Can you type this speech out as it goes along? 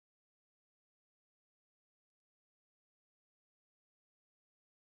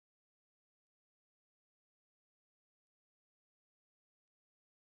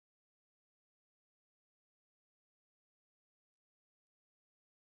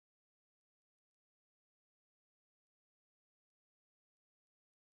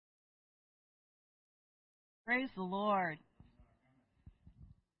Praise the Lord.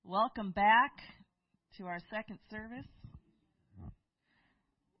 Welcome back to our second service.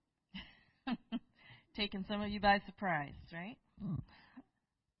 Taking some of you by surprise, right?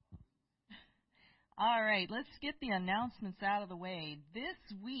 All right, let's get the announcements out of the way. This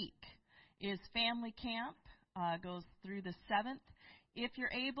week is family camp. Goes through the 7th. If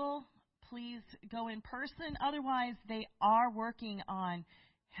you're able, please go in person. Otherwise, they are working on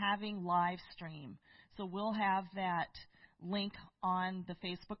having live stream. So we'll have that link on the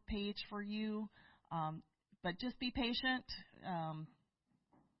Facebook page for you. But just be patient.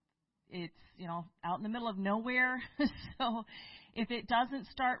 It's, out in the middle of nowhere. So if it doesn't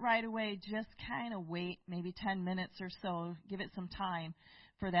start right away, just kind of wait maybe 10 minutes or so. Give it some time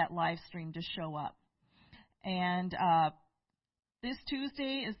for that live stream to show up. And this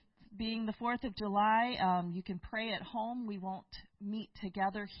Tuesday is being the 4th of July. You can pray at home. We won't meet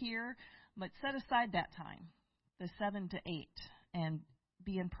together here, but set aside that time, the 7 to 8, and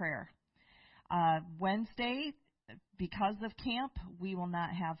be in prayer. Wednesday, because of camp, we will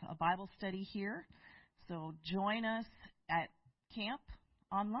not have a Bible study here, so join us at camp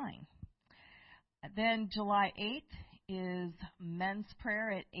online. Then July 8th is men's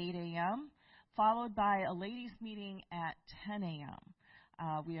prayer at 8 a.m., followed by a ladies' meeting at 10 a.m.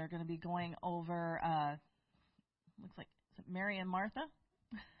 We are going to be going over, looks like, is it Mary and Martha?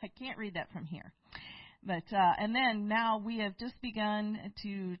 I can't read that from here. But and then now we have just begun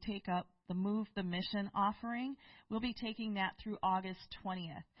to take up the Move the Mission offering. We'll be taking that through August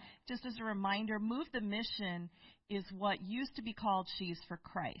 20th. Just as a reminder, Move the Mission is what used to be called She's for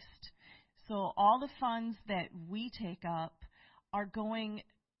Christ. So all the funds that we take up are going,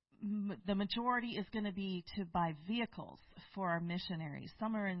 the majority is going to be to buy vehicles for our missionaries.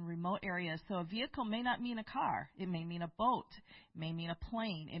 Some are in remote areas, so a vehicle may not mean a car. It may mean a boat. It may mean a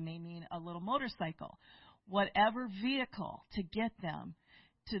plane. It may mean a little motorcycle. Whatever vehicle to get them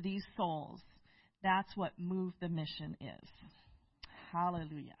to these souls, that's what Move the Mission is.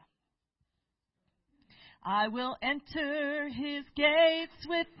 Hallelujah. I will enter his gates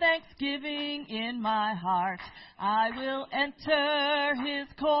with thanksgiving in my heart. I will enter his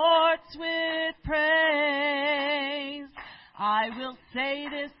courts with praise. I will say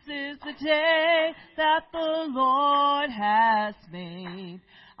this is the day that the Lord has made.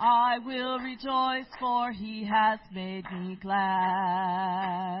 I will rejoice, for he has made me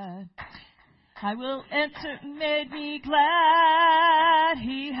glad. I will enter, made me glad,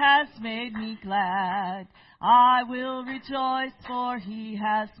 he has made me glad. I will rejoice, for he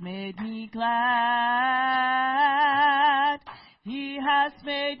has made me glad. He has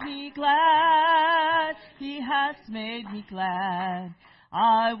made me glad, he has made me glad.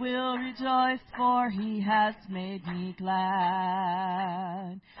 I will rejoice, for he has made me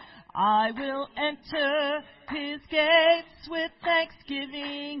glad. I will enter his gates with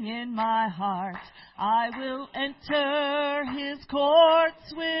thanksgiving in my heart. I will enter his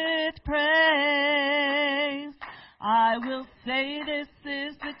courts with praise. I will say this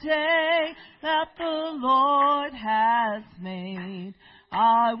is the day that the Lord has made.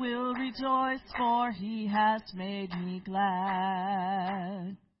 I will rejoice, for he has made me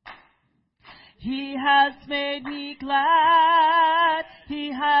glad. He has made me glad,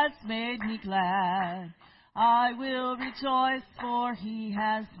 he has made me glad. I will rejoice, for he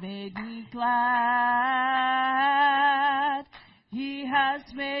has made me glad. He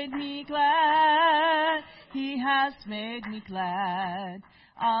has made me glad, he has made me glad.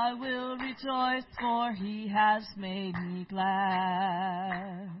 I will rejoice, for he has made me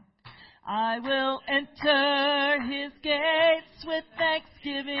glad. I will enter his gates with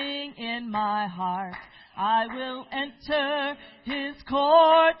thanksgiving in my heart. I will enter his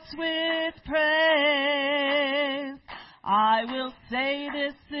courts with praise. I will say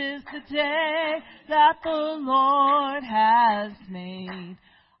this is the day that the Lord has made.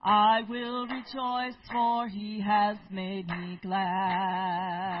 I will rejoice, for he has made me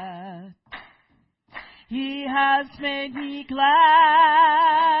glad. He has made me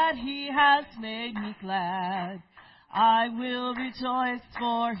glad, he has made me glad. I will rejoice,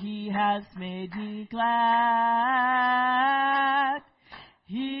 for he has made me glad.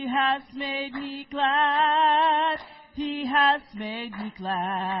 He has made me glad, he has made me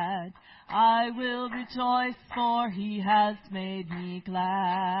glad. I will rejoice, for he has made me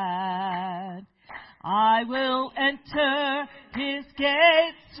glad. I will enter his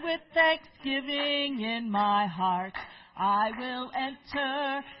gates with thanksgiving in my heart. I will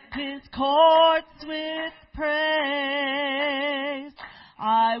enter his courts with praise.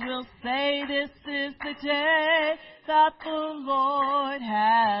 I will say this is the day that the Lord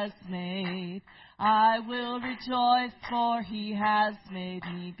has made. I will rejoice, for he has made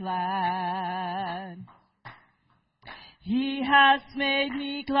me glad. He has made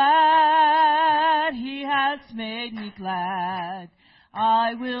me glad. He has made me glad.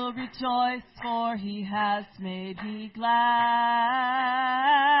 I will rejoice, for he has made me glad.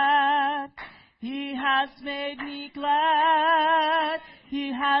 He has made me glad.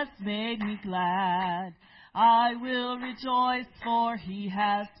 He has made me glad. I will rejoice, for he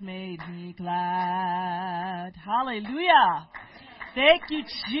has made me glad. Hallelujah. Thank you,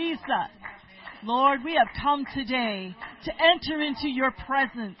 Jesus. Lord, we have come today to enter into your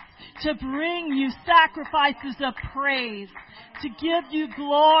presence, to bring you sacrifices of praise, to give you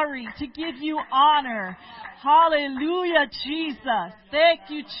glory, to give you honor. Hallelujah, Jesus. Thank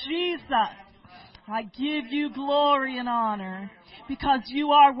you, Jesus. I give you glory and honor because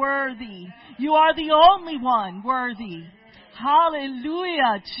you are worthy. You are the only one worthy.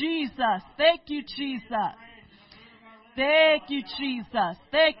 Hallelujah, Jesus. Thank you, Jesus. Thank you, Jesus.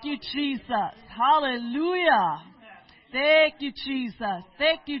 Thank you, Jesus. Hallelujah. Thank you, Jesus.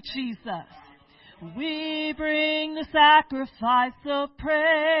 Thank you, Jesus. We bring the sacrifice of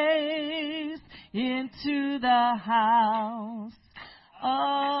praise into the house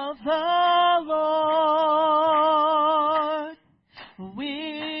of the Lord.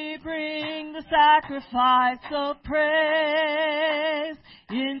 We bring the sacrifice of praise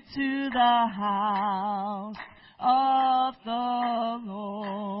into the house of the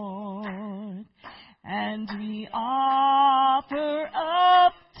Lord, and we offer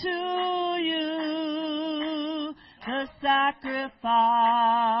up to you the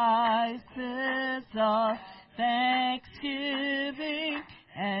sacrifices of thanksgiving,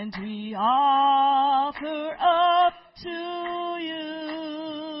 and we offer up to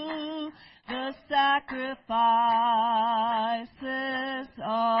you the sacrifices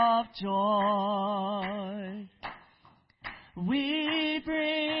of joy. We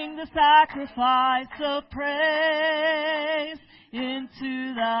bring the sacrifice of praise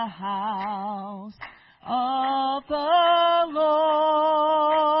into the house of the Lord.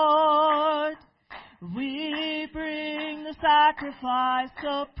 We bring the sacrifice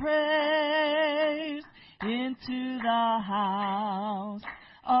of praise into the house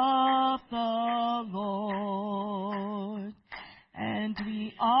of the Lord. And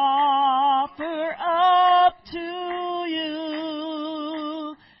we offer up to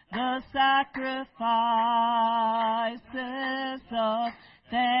you the sacrifices of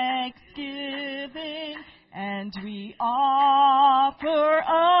thanksgiving, and we offer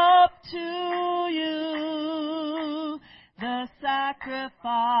up to you the sacrifices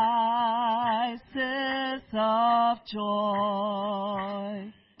of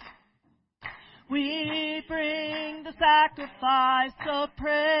joy. We bring the sacrifice of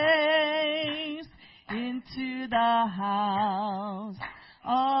praise into the house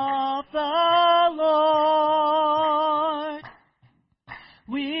of the Lord.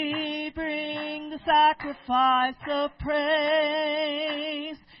 We bring the sacrifice of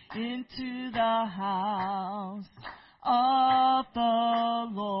praise into the house of the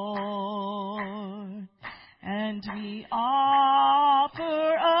Lord. And we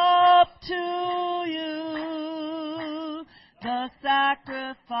offer up to you the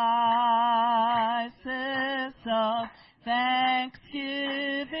sacrifices of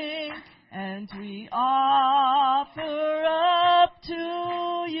thanksgiving, and we offer up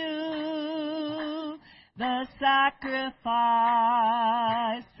to you the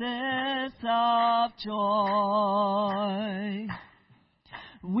sacrifices of joy.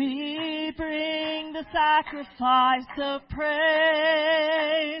 We bring the sacrifice of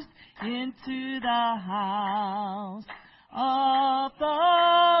praise into the house of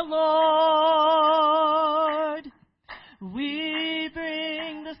the Lord. We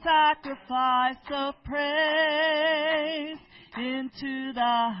bring the sacrifice of praise into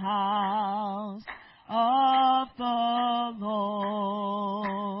the house of the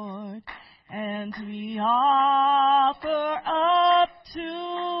Lord. And we offer up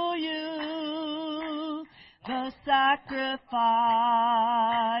to you the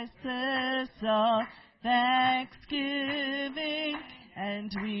sacrifices of thanksgiving,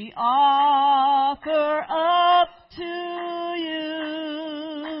 and we offer up to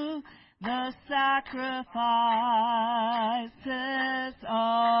you the sacrifices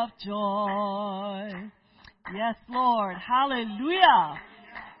of joy. Yes, Lord. Hallelujah.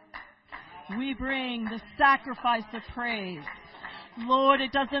 We bring the sacrifice of praise. Lord,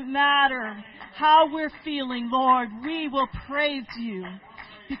 it doesn't matter how we're feeling, Lord, we will praise you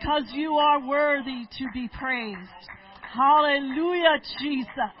because you are worthy to be praised. Hallelujah,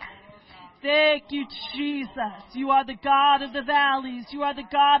 Jesus. Thank you, Jesus. You are the God of the valleys. You are the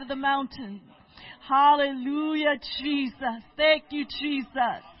God of the mountains. Hallelujah, Jesus. Thank you,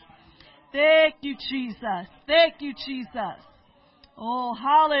 Jesus. Thank you, Jesus. Thank you, Jesus. Oh,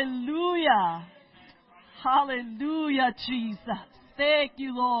 hallelujah. Hallelujah, Jesus. Thank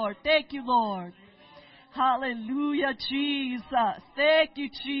you, Lord. Thank you, Lord. Hallelujah, Jesus. Thank you,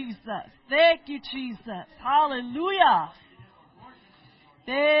 Jesus. Thank you, Jesus. Hallelujah.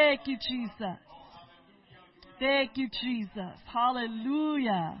 Thank you, Jesus. Thank you, Jesus.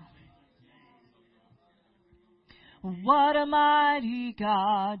 Hallelujah. What a mighty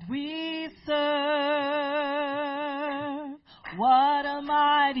God we serve. What a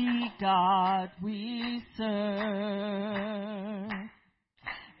mighty God we serve.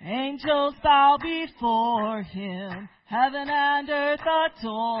 Angels bow before him. Heaven and earth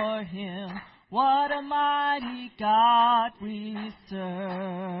adore him. What a mighty God we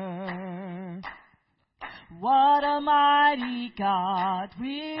serve. What a mighty God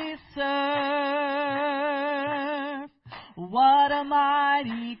we serve. What a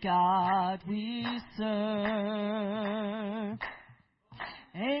mighty God we serve.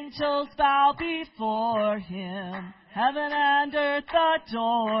 Angels bow before him. Heaven and earth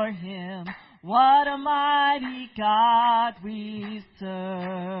adore him. What a mighty God we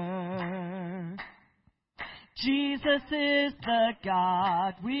serve. Jesus is the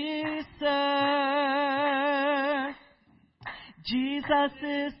God we serve. Jesus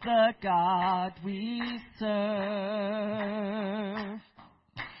is the God we serve.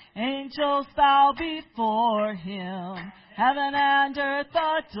 Angels bow before him. Heaven and earth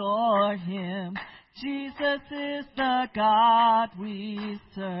adore him. Jesus is the God we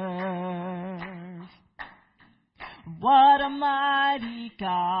serve. What a mighty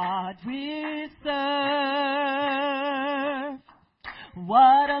God we serve.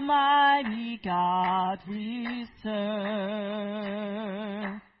 What a mighty God we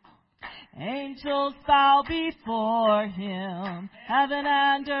serve. Angels bow before him. Heaven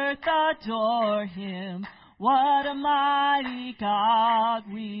and earth adore him. What a mighty God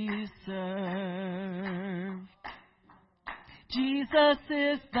we serve. Jesus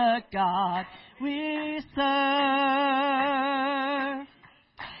is the God we serve.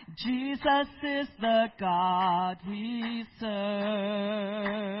 Jesus is the God we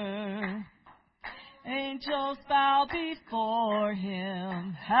serve. Angels bow before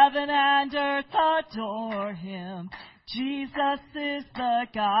him. Heaven and earth adore him. Jesus is the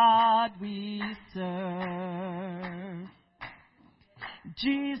God we serve.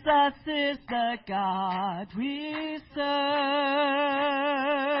 Jesus is the God we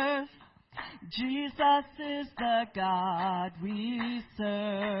serve. Jesus is the God we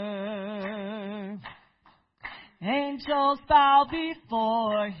serve. Angels bow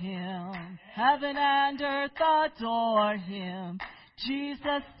before him. Heaven and earth adore him.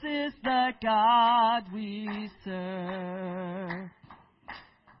 Jesus is the God we serve.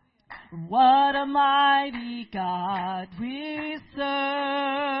 What a mighty God we serve.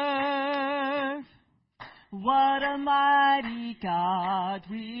 What a mighty God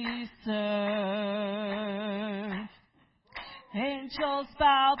we serve. Angels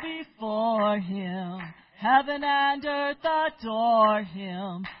bow before him. Heaven and earth adore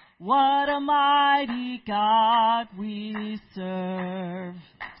him. What a mighty God we serve.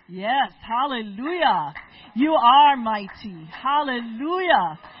 Yes, hallelujah. You are mighty.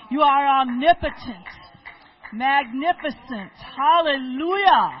 Hallelujah. You are omnipotent, magnificent.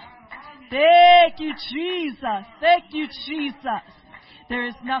 Hallelujah. Thank you, Jesus. Thank you, Jesus. There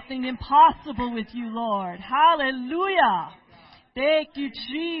is nothing impossible with you, Lord. Hallelujah. Thank you,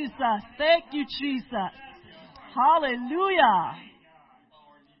 Jesus. Thank you, Jesus. Hallelujah.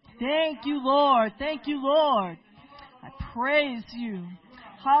 Thank you, Lord. Thank you, Lord. I praise you.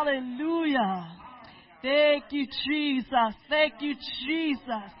 Hallelujah. Thank you, Jesus. Thank you,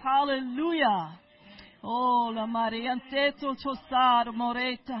 Jesus. Hallelujah. Oh, la Mariante Tosar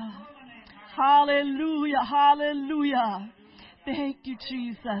Moreta. Hallelujah. Hallelujah. Thank you,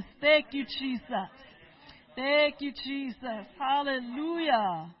 Jesus. Thank you, Jesus. Thank you, Jesus.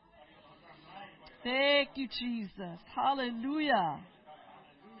 Hallelujah. Thank you, Jesus. Hallelujah.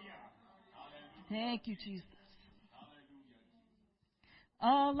 Thank you, Jesus.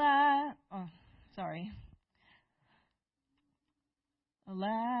 Alas,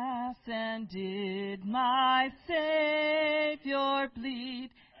 Alas, and did my Savior bleed,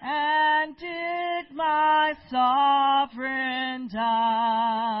 and did my Sovereign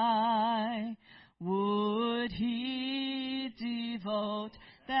die? Would he devote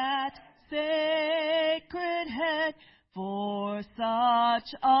that sacred head for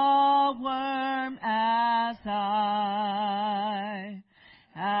such a worm as I.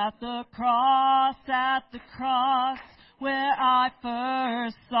 At the cross, where I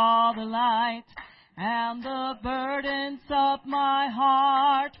first saw the light, and the burdens of my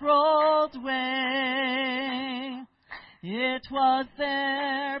heart rolled away. It was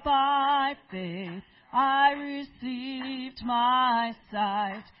there by faith I received my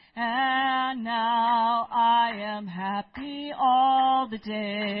sight, and now I am happy all the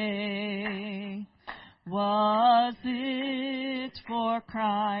day. Was it for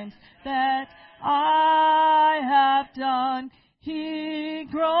crimes that I have done? He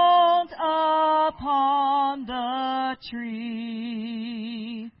groaned upon the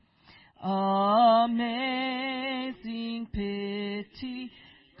tree. Amazing pity,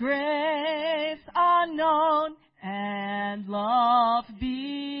 grace unknown, and love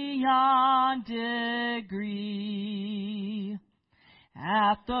beyond degree.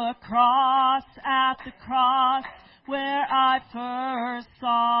 At the cross, where I first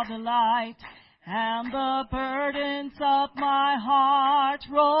saw the light, and the burdens of my heart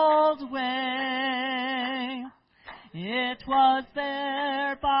rolled away. It was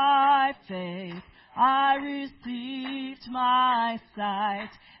there by faith I received my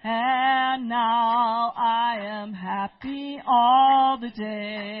sight, and now I am happy all the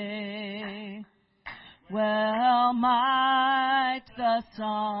day. Well might the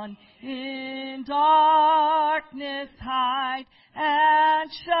sun in darkness hide,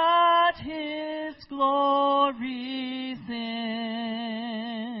 and shut his glories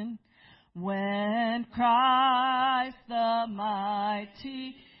in, when Christ the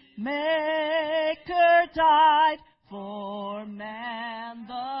mighty Maker died for man,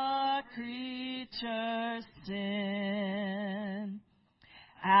 the creature's sin.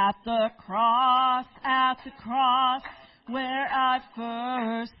 At the cross, where I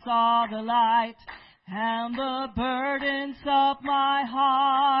first saw the light, and the burdens of my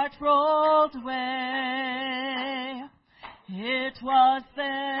heart rolled away. It was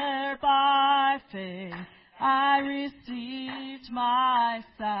there by faith I received my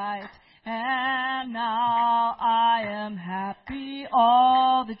sight, and now I am happy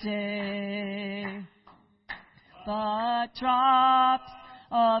all the day. The drops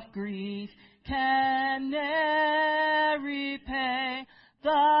of grief can ne'er repay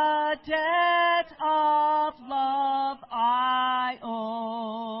the debt of love I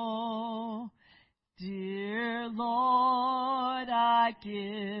owe. Dear Lord, I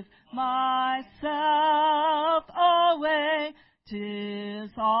give myself away.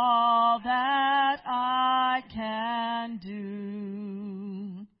 'Tis all that I can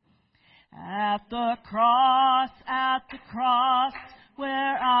do. At the cross,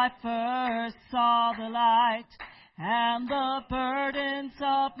 where I first saw the light, and the burdens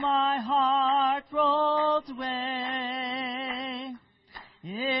of my heart rolled away.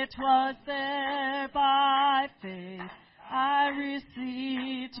 It was there by faith I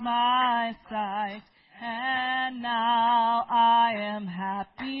received my sight, and now I am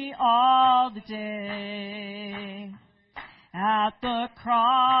happy all the day. At the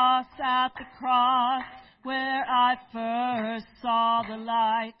cross, where I first saw the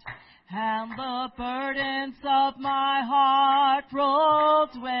light, and the burdens of my heart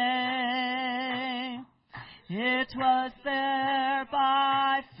rolled away. It was there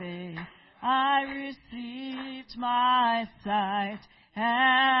by faith I received my sight,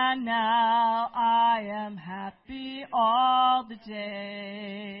 and now I am happy all the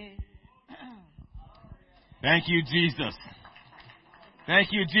day. Thank you, Jesus.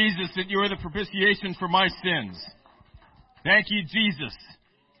 Thank you, Jesus, that you are the propitiation for my sins. Thank you, Jesus.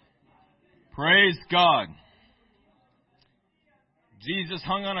 Praise God. Jesus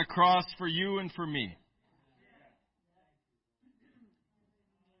hung on a cross for you and for me.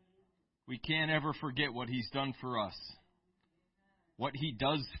 We can't ever forget what He's done for us, what He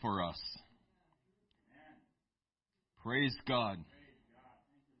does for us. Praise God.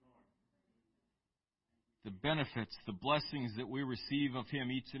 The benefits, the blessings that we receive of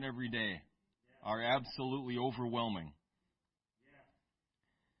Him each and every day are absolutely overwhelming.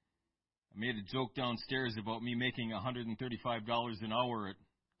 I made a joke downstairs about me making $135 an hour at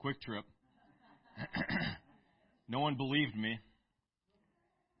Quick Trip. No one believed me.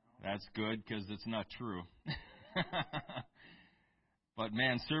 That's good, because it's not true. But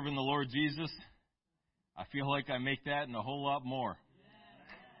man, serving the Lord Jesus, I feel like I make that and a whole lot more.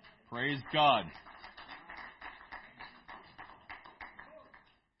 Praise God.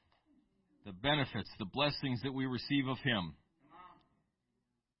 The benefits, the blessings that we receive of Him.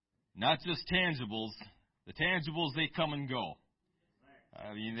 Not just tangibles, The tangibles, they come and go.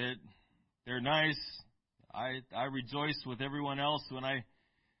 I mean, they're nice. I rejoice with everyone else when I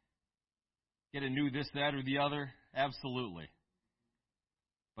get a new this, that, or the other. Absolutely.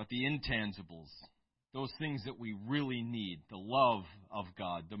 But the intangibles, those things that we really need, the love of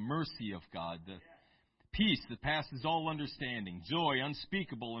God, the mercy of God, the peace that passes all understanding, joy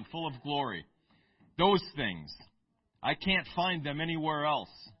unspeakable and full of glory, those things, I can't find them anywhere else.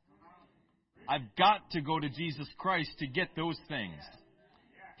 I've got to go to Jesus Christ to get those things.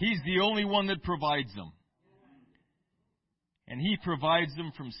 He's the only one that provides them. And He provides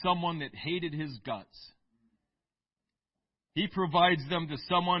them from someone that hated His guts. He provides them to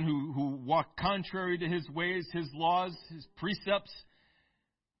someone who walked contrary to His ways, His laws, His precepts.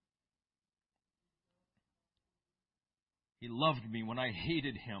 He loved me when I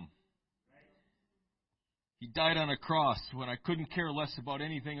hated Him. He died on a cross when I couldn't care less about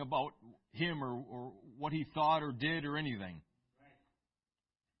anything about Him or what He thought or did or anything.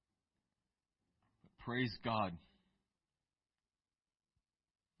 But praise God.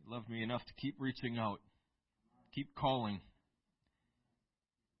 He loved me enough to keep reaching out, keep calling.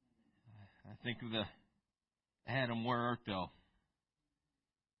 I think of the Adam, where art thou?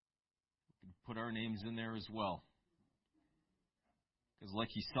 We can put our names in there as well. Because like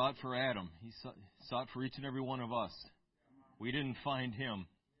He sought for Adam, He sought for each and every one of us. We didn't find Him.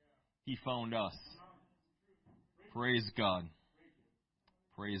 He found us. Praise God.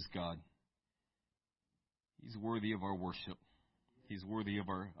 Praise God. He's worthy of our worship. He's worthy of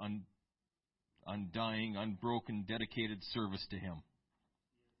our undying, unbroken, dedicated service to Him.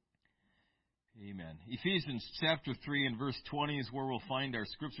 Amen. Ephesians chapter 3 and verse 20 is where we'll find our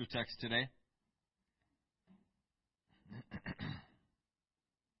scripture text today.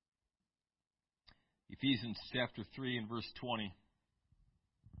 Ephesians chapter 3 and verse 20.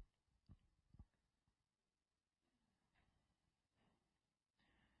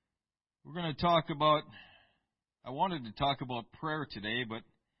 We're going to talk about, I wanted to talk about prayer today, but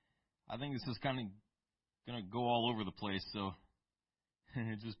I think this is kind of going to go all over the place, so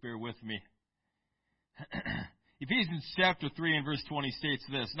just bear with me. Ephesians chapter 3 and verse 20 states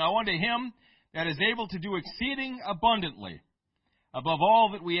this: Now unto Him that is able to do exceeding abundantly, above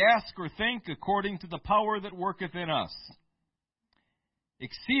all that we ask or think, according to the power that worketh in us.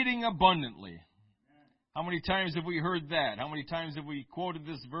 Exceeding abundantly. How many times have we heard that? How many times have we quoted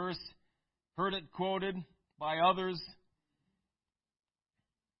this verse, heard it quoted by others?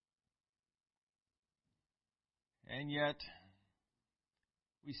 And yet,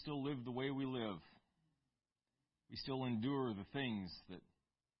 we still live the way we live. We still endure the things that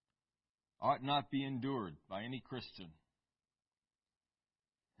ought not be endured by any Christian.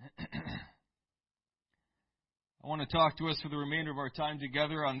 I want to talk to us for the remainder of our time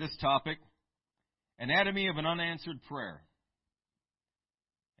together on this topic, anatomy of an unanswered prayer.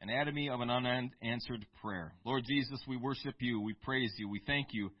 Anatomy of an unanswered prayer. Lord Jesus, we worship You, we praise You, we thank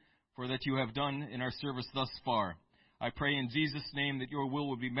You for that You have done in our service thus far. I pray in Jesus' name that Your will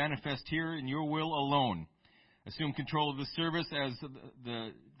would be manifest here and Your will alone. Assume control of this service as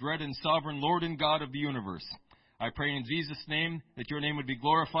the dread and sovereign Lord and God of the universe. I pray in Jesus' name that Your name would be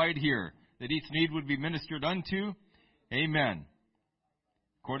glorified here, that each need would be ministered unto. Amen.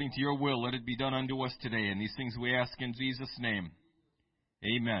 According to Your will, let it be done unto us today. And these things we ask in Jesus' name.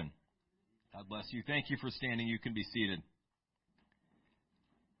 Amen. God bless you. Thank you for standing. You can be seated.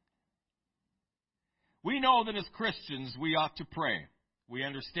 We know that as Christians, we ought to pray. We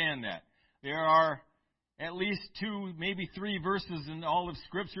understand that. There are at least 2, maybe 3 verses in all of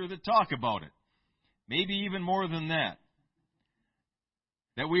Scripture that talk about it. Maybe even more than that.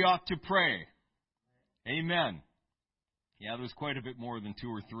 That we ought to pray. Amen. Yeah, there's quite a bit more than 2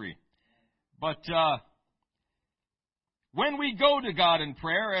 or 3. But when we go to God in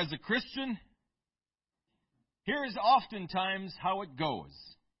prayer as a Christian, here's oftentimes how it goes.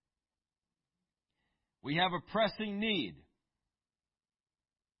 We have a pressing need.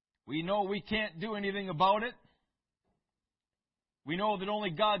 We know we can't do anything about it. We know that only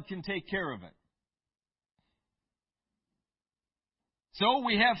God can take care of it. So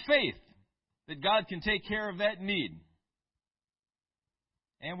we have faith that God can take care of that need.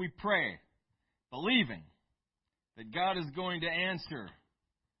 And we pray, believing that God is going to answer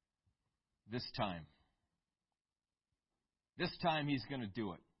this time. This time He's going to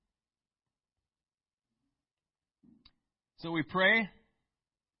do it. So we pray, and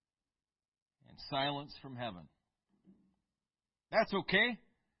silence from heaven. That's okay.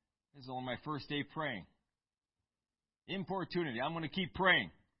 This is only my first day praying. Importunity. I'm going to keep praying.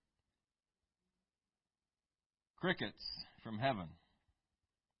 Crickets from heaven.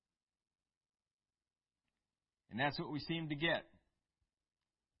 And that's what we seem to get.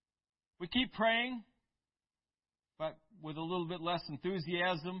 We keep praying, but with a little bit less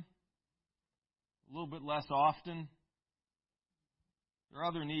enthusiasm, a little bit less often. There are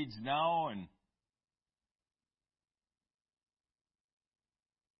other needs now, and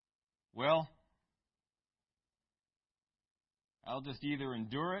well, I'll just either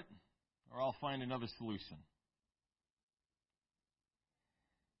endure it or I'll find another solution.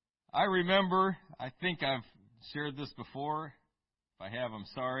 I remember, I think I've shared this before. If I have, I'm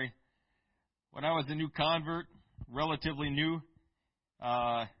sorry. When I was a new convert, relatively new,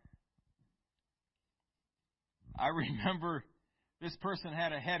 I remember this person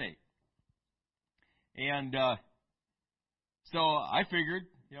had a headache. And so I figured,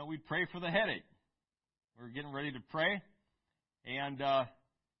 we'd pray for the headache. We were getting ready to pray. And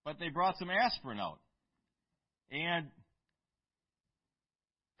but they brought some aspirin out. And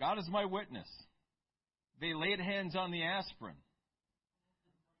God is my witness. They laid hands on the aspirin.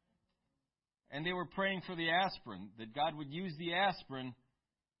 And they were praying for the aspirin, that God would use the aspirin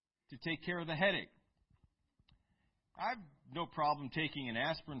to take care of the headache. I've no problem taking an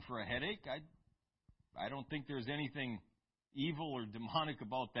aspirin for a headache. I don't think there's anything evil or demonic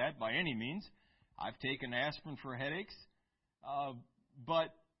about that by any means. I've taken aspirin for headaches.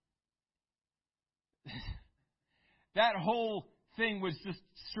 But that whole thing was just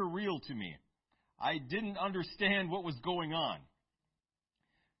surreal to me. I didn't understand what was going on.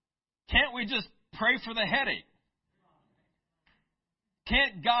 Can't we just pray for the headache?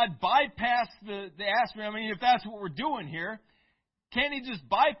 Can't God bypass the aspirin? I mean, if that's what we're doing here, can't He just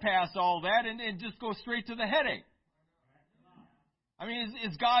bypass all that and just go straight to the headache? I mean,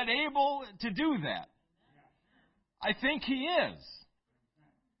 is God able to do that? I think He is.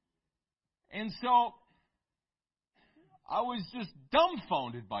 And so I was just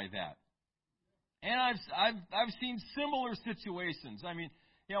dumbfounded by that. And I've seen similar situations. I mean,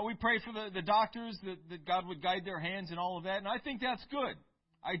 we pray for the doctors that God would guide their hands and all of that, and I think that's good.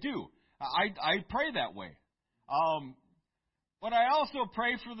 I do. I pray that way. But I also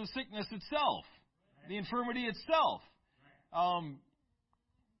pray for the sickness itself, the infirmity itself.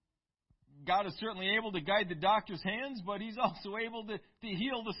 God is certainly able to guide the doctor's hands, but He's also able to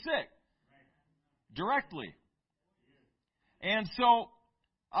heal the sick directly. And so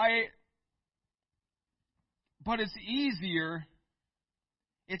but it's easier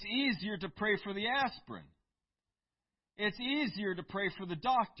to pray for the aspirin. It's easier to pray for the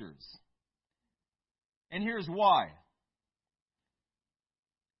doctors. And here's why.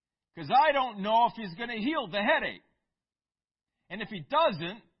 Because I don't know if He's going to heal the headache. And if He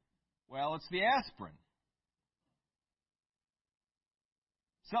doesn't, well, it's the aspirin.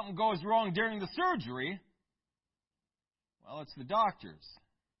 Something goes wrong during the surgery, well, it's the doctors.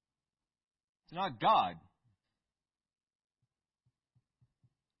 It's not God.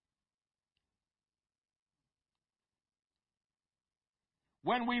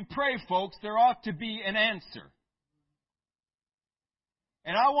 When we pray, folks, there ought to be an answer.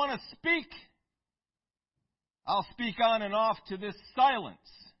 And I want to I'll speak on and off to this silence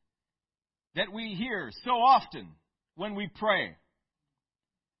that we hear so often when we pray.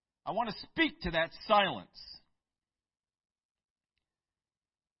 I want to speak to that silence.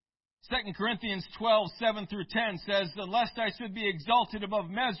 2 Corinthians 12:7 through 10 says, "Lest I should be exalted above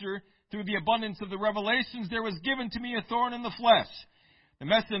measure through the abundance of the revelations, there was given to me a thorn in the flesh, the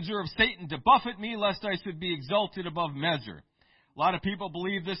messenger of Satan to buffet me, lest I should be exalted above measure." A lot of people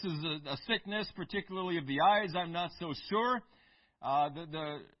believe this is a sickness, particularly of the eyes. I'm not so sure.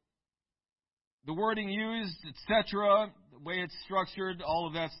 The wording used, etc., the way it's structured, all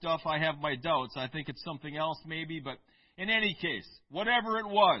of that stuff, I have my doubts. I think it's something else maybe, but in any case, whatever it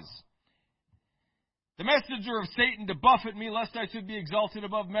was, the messenger of Satan to buffet me, lest I should be exalted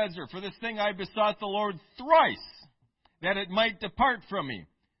above measure. For this thing I besought the Lord thrice, that it might depart from me.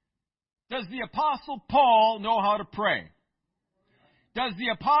 Does the Apostle Paul know how to pray? Does the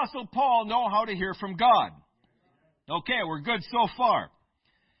Apostle Paul know how to hear from God? Okay, we're good so far.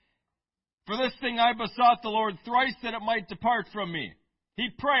 For this thing I besought the Lord thrice, that it might depart from me. He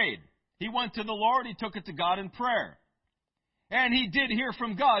prayed. He went to the Lord. He took it to God in prayer. And he did hear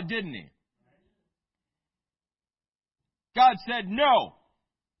from God, didn't he? God said no.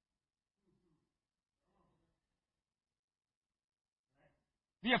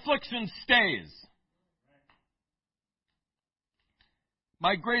 The affliction stays.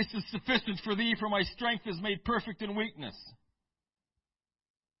 My grace is sufficient for thee, for my strength is made perfect in weakness.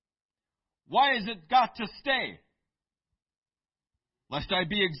 Why has it got to stay? Lest I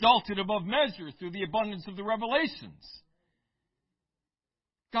be exalted above measure through the abundance of the revelations.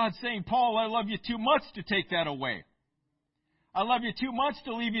 God's saying, Paul, I love you too much to take that away. I love you too much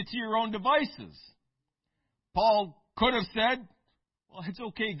to leave you to your own devices. Paul could have said, well, it's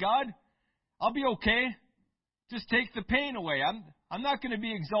okay, God. I'll be okay. Just take the pain away. I'm not going to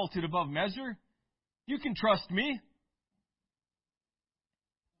be exalted above measure. You can trust me.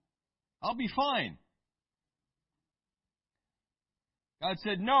 I'll be fine. God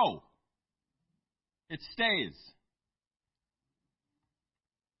said, no. It stays.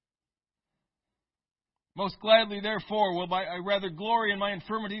 Most gladly, therefore, will I rather glory in my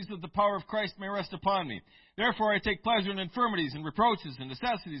infirmities, that the power of Christ may rest upon me. Therefore I take pleasure in infirmities, and reproaches, and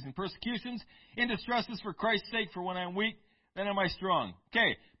necessities, and persecutions, in distresses for Christ's sake, for when I am weak, then am I strong.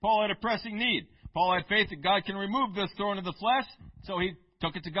 Okay, Paul had a pressing need. Paul had faith that God can remove this thorn of the flesh, so he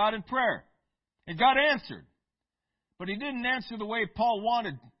took it to God in prayer. And God answered. But he didn't answer the way Paul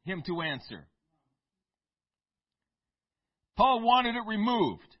wanted him to answer. Paul wanted it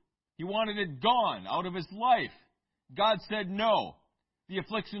removed. He wanted it gone out of his life. God said, no, the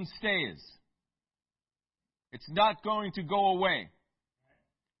affliction stays. It's not going to go away.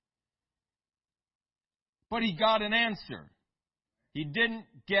 But he got an answer. He didn't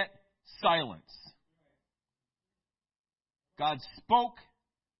get silence. God spoke.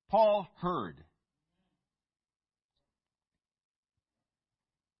 Paul heard.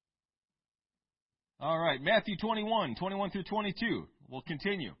 All right, Matthew 21 through 22. We'll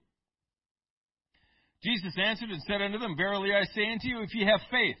continue. Jesus answered and said unto them, Verily I say unto you, if ye have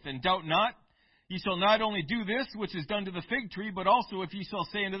faith, and doubt not, ye shall not only do this which is done to the fig tree, but also if ye shall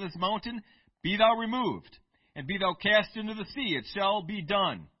say unto this mountain, Be thou removed, and be thou cast into the sea, it shall be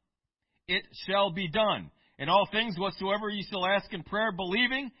done. It shall be done. And all things whatsoever ye shall ask in prayer,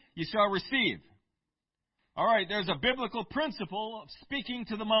 believing, ye shall receive. All right, there's a biblical principle of speaking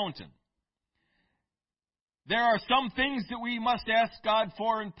to the mountain. There are some things that we must ask God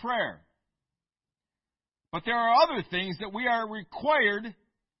for in prayer. But there are other things that we are required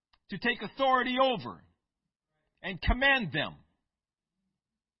to take authority over and command them.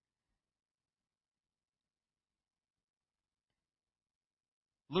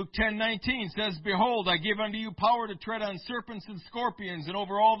 Luke 10:19 says, Behold, I give unto you power to tread on serpents and scorpions and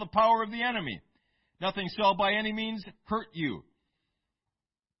over all the power of the enemy. Nothing shall by any means hurt you.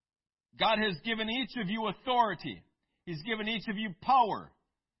 God has given each of you authority. He's given each of you power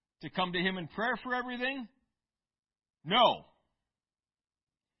to come to Him in prayer for everything. No.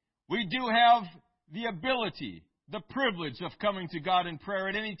 We do have the ability, the privilege of coming to God in prayer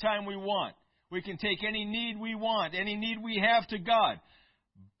at any time we want. We can take any need we want, any need we have to God.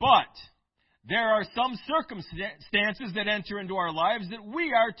 But there are some circumstances that enter into our lives that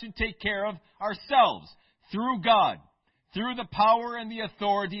we are to take care of ourselves through God, through the power and the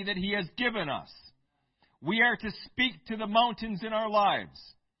authority that He has given us. We are to speak to the mountains in our lives.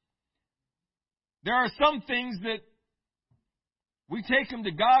 There are some things that we take them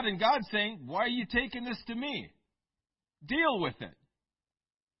to God, and God's saying, why are you taking this to me? Deal with it.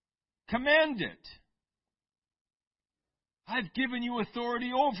 Command it. I've given you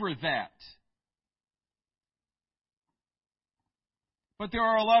authority over that. But there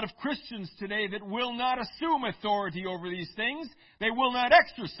are a lot of Christians today that will not assume authority over these things. They will not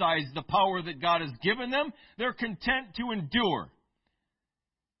exercise the power that God has given them. They're content to endure.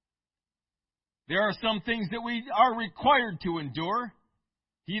 There are some things that we are required to endure.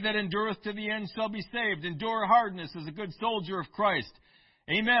 He that endureth to the end shall be saved. Endure hardness as a good soldier of Christ.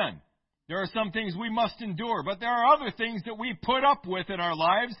 Amen. There are some things we must endure, but there are other things that we put up with in our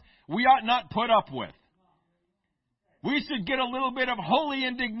lives we ought not put up with. We should get a little bit of holy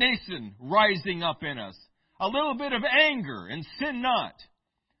indignation rising up in us. A little bit of anger, and sin not.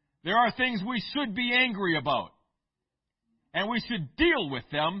 There are things we should be angry about. And we should deal with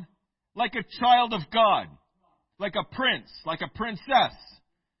them like a child of God, like a prince, like a princess.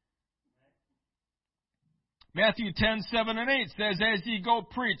 Matthew 10:7 and 8 says, As ye go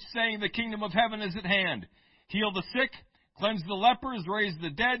preach, saying the kingdom of heaven is at hand. Heal the sick, cleanse the lepers, raise the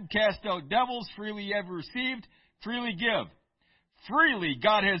dead, cast out devils, freely ye have received, freely give. Freely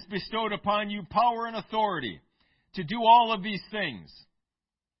God has bestowed upon you power and authority to do all of these things.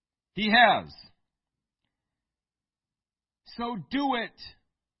 He has. So do it.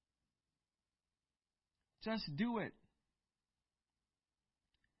 Just do it.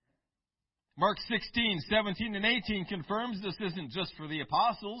 Mark 16:17 and 18 confirms this isn't just for the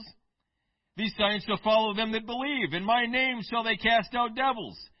apostles. These signs shall follow them that believe. In my name shall they cast out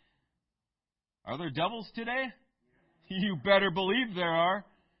devils. Are there devils today? You better believe there are.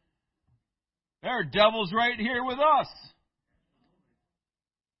 There are devils right here with us.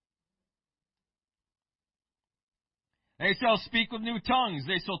 They shall speak with new tongues.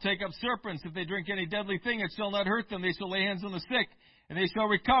 They shall take up serpents. If they drink any deadly thing, it shall not hurt them. They shall lay hands on the sick, and they shall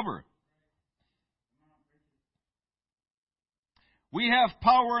recover. We have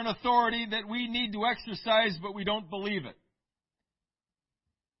power and authority that we need to exercise, but we don't believe it.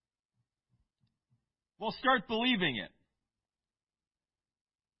 We'll start believing it.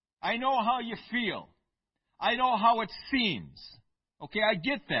 I know how you feel. I know how it seems. Okay, I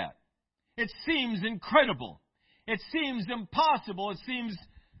get that. It seems incredible. It seems impossible. It seems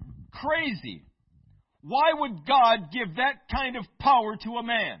crazy. Why would God give that kind of power to a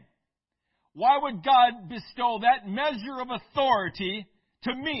man? Why would God bestow that measure of authority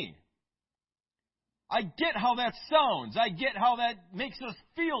to me? I get how that sounds. I get how that makes us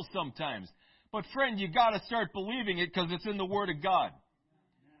feel sometimes. But friend, you got to start believing it because it's in the Word of God.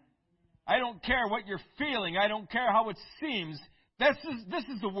 I don't care what you're feeling. I don't care how it seems. This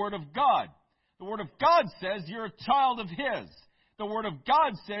is the Word of God. The Word of God says you're a child of His. The Word of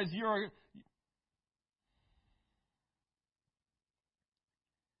God says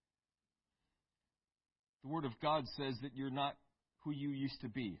The Word of God says that you're not who you used to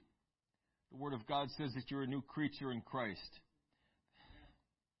be. The Word of God says that you're a new creature in Christ.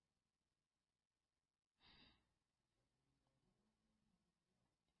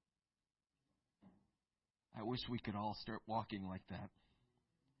 I wish we could all start walking like that.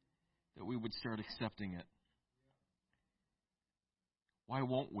 That we would start accepting it. Why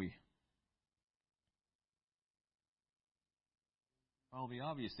won't we? Well, the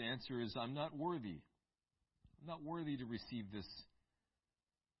obvious answer is I'm not worthy. I'm not worthy to receive this.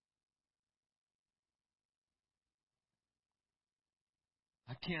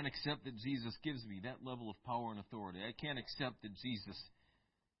 I can't accept that Jesus gives me that level of power and authority. I can't accept that Jesus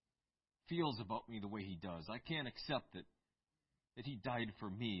feels about me the way He does. I can't accept that He died for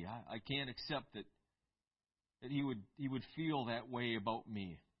me. I can't accept that He would feel that way about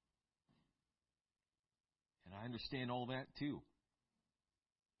me. And I understand all that too.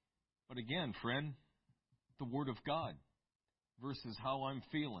 But again, friend, the Word of God versus how I'm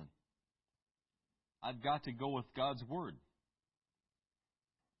feeling. I've got to go with God's Word.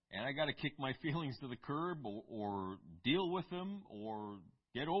 And I got to kick my feelings to the curb or deal with them or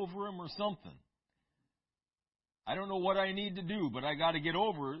get over them or something. I don't know what I need to do, but I got to get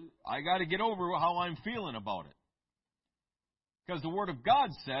over how I'm feeling about it. Because the Word of God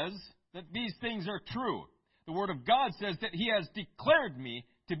says that these things are true. The Word of God says that He has declared me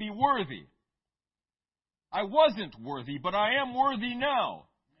to be worthy. I wasn't worthy, but I am worthy now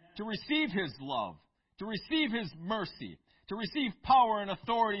to receive His love, to receive His mercy, to receive power and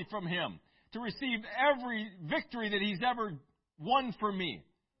authority from Him, to receive every victory that He's ever won for me.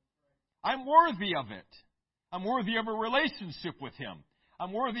 I'm worthy of it. I'm worthy of a relationship with Him.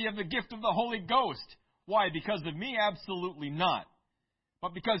 I'm worthy of the gift of the Holy Ghost. Why? Because of me? Absolutely not.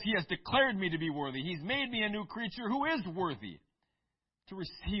 But because He has declared me to be worthy. He's made me a new creature who is worthy to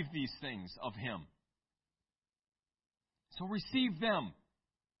receive these things of Him. So receive them.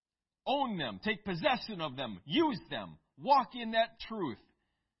 Own them. Take possession of them. Use them. Walk in that truth.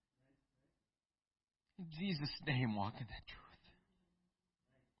 In Jesus' name, walk in that truth.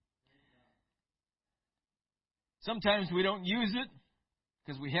 Sometimes we don't use it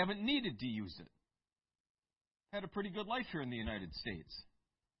because we haven't needed to use it. I've had a pretty good life here in the United States.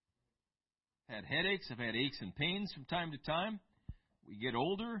 I've had headaches. I've had aches and pains from time to time. We get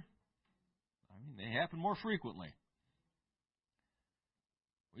older. They happen more frequently.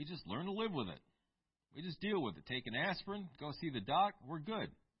 We just learn to live with it. We just deal with it. Take an aspirin, go see the doc, we're good.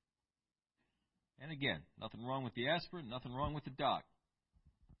 And again, nothing wrong with the aspirin, nothing wrong with the doc.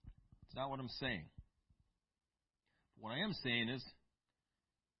 It's not what I'm saying. What I am saying is,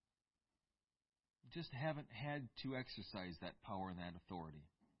 we just haven't had to exercise that power and that authority.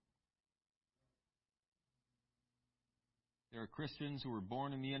 There are Christians who were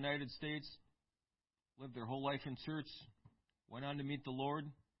born in the United States, lived their whole life in church, went on to meet the Lord,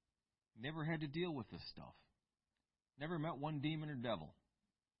 never had to deal with this stuff. Never met one demon or devil.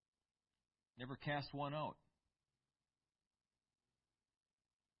 Never cast one out.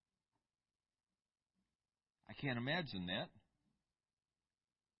 I can't imagine that.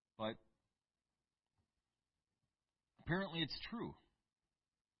 But apparently it's true.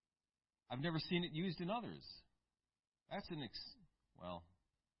 I've never seen it used in others. That's it's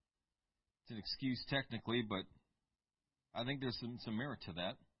an excuse technically, but I think there's some merit to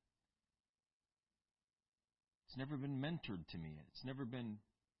that. It's never been mentored to me. It's never been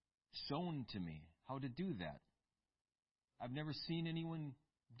shown to me how to do that. I've never seen anyone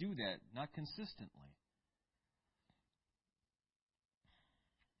do that, not consistently.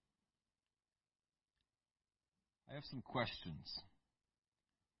 I have some questions.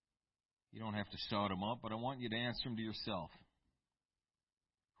 You don't have to shout them out, but I want you to answer them to yourself.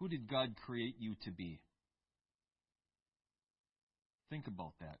 Who did God create you to be? Think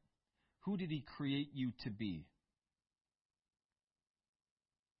about that. Who did He create you to be?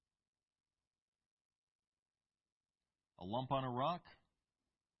 A lump on a rock?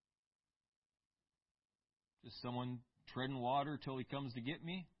 Just someone treading water till He comes to get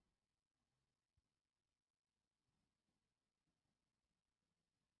me?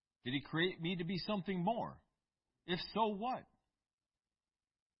 Did He create me to be something more? If so, what?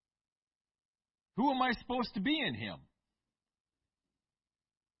 Who am I supposed to be in Him?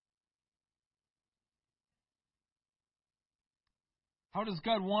 How does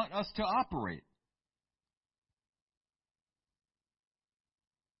God want us to operate?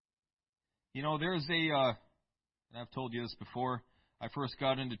 You know, there's and I've told you this before, I first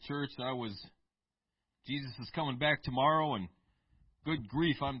got into church, Jesus is coming back tomorrow, and good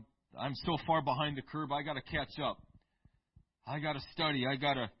grief, I'm so far behind the curve, I got to catch up. I got to study, I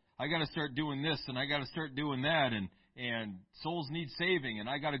got to start doing this, and I got to start doing that, and souls need saving, and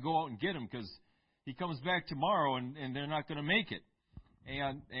I got to go out and get them, because He comes back tomorrow, and they're not going to make it.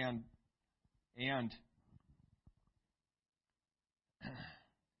 And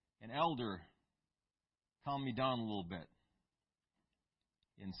an elder calmed me down a little bit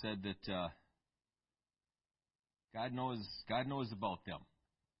and said that God knows about them.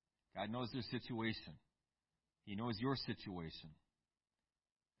 God knows their situation. He knows your situation.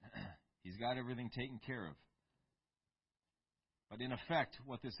 He's got everything taken care of. But in effect,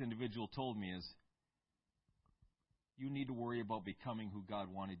 what this individual told me is, you need to worry about becoming who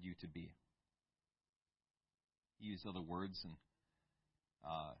God wanted you to be. He used other words,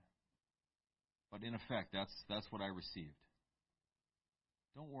 but in effect, that's what I received.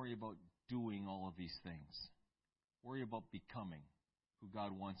 Don't worry about doing all of these things. Worry about becoming who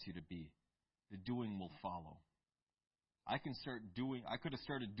God wants you to be. The doing will follow. I could have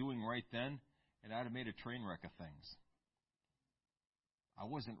started doing right then, and I'd have made a train wreck of things. I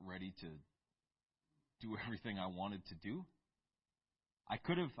wasn't ready to do everything I wanted to do. I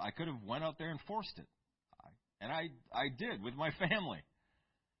could have went out there and forced it. And I did with my family.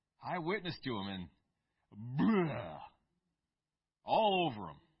 I witnessed to them and all over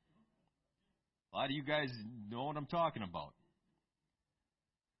them. A lot of you guys know what I'm talking about.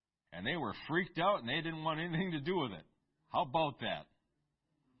 And they were freaked out and they didn't want anything to do with it. How about that?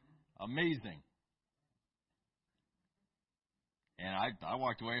 Amazing. And I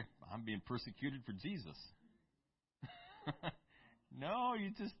walked away. I'm being persecuted for Jesus. No, you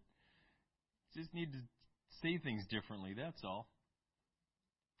just need to say things differently. That's all.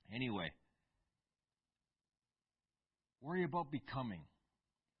 Anyway, worry about becoming.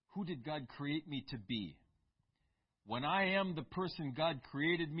 Who did God create me to be? When I am the person God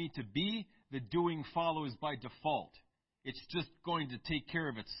created me to be, the doing follows by default. It's just going to take care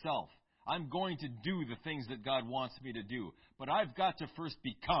of itself. I'm going to do the things that God wants me to do. But I've got to first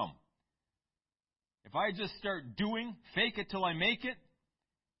become. If I just start doing, fake it till I make it,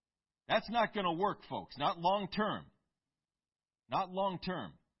 that's not going to work, folks. Not long term. Not long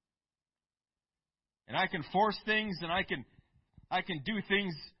term. And I can force things, and I can do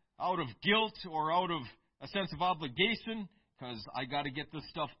things out of guilt or out of a sense of obligation, because I got to get this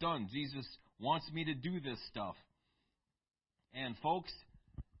stuff done. Jesus wants me to do this stuff. And folks,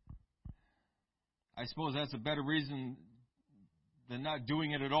 I suppose that's a better reason than not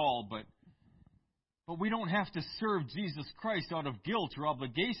doing it at all, but we don't have to serve Jesus Christ out of guilt or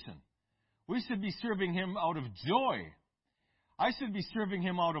obligation. We should be serving Him out of joy. I should be serving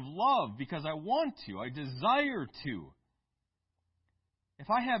Him out of love because I want to. I desire to. If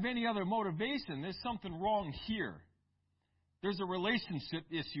I have any other motivation, there's something wrong here. There's a relationship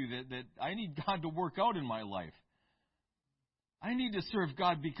issue that I need God to work out in my life. I need to serve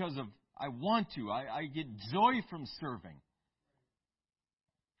God because of I want to. I get joy from serving.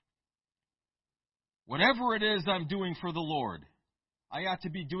 Whatever it is I'm doing for the Lord, I ought to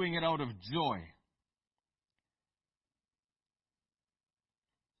be doing it out of joy.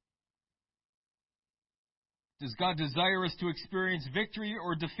 Does God desire us to experience victory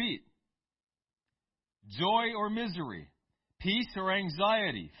or defeat? Joy or misery? Peace or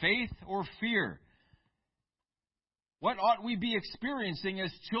anxiety? Faith or fear? What ought we be experiencing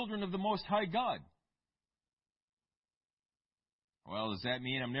as children of the Most High God? Well, does that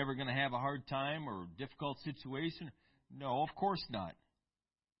mean I'm never going to have a hard time or a difficult situation? No, of course not.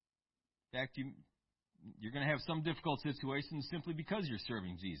 In fact, you're going to have some difficult situations simply because you're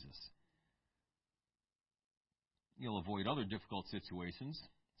serving Jesus. You'll avoid other difficult situations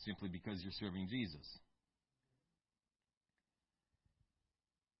simply because you're serving Jesus.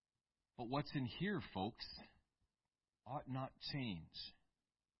 But what's in here, folks, ought not change.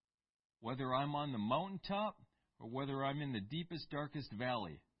 Whether I'm on the mountaintop or whether I'm in the deepest, darkest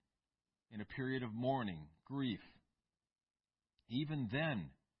valley, in a period of mourning, grief, even then,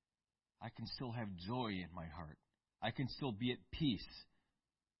 I can still have joy in my heart. I can still be at peace,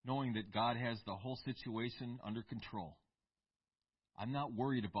 knowing that God has the whole situation under control. I'm not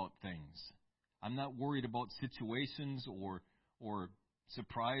worried about things. I'm not worried about situations or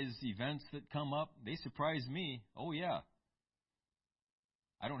surprise events that come up. They surprise me. Oh, yeah.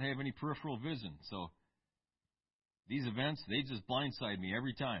 I don't have any peripheral vision, so these events, they just blindside me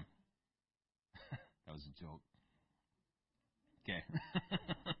every time. That was a joke. Okay.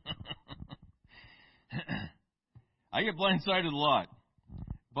 I get blindsided a lot.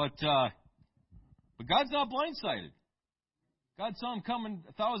 But God's not blindsided. God saw him coming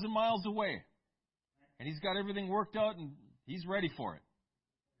 1,000 miles away. And he's got everything worked out and he's ready for it.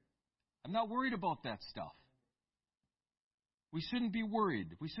 I'm not worried about that stuff. We shouldn't be worried.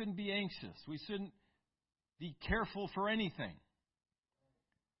 We shouldn't be anxious. We shouldn't be careful for anything.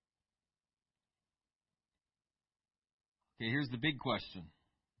 Okay, here's the big question.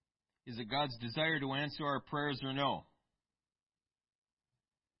 Is it God's desire to answer our prayers or no?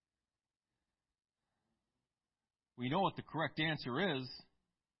 We know what the correct answer is.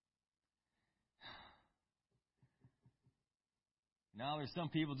 Now there's some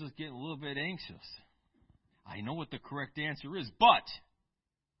people just getting a little bit anxious. I know what the correct answer is, but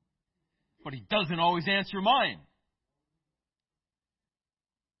he doesn't always answer mine.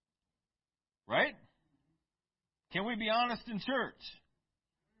 Right? Can we be honest in church?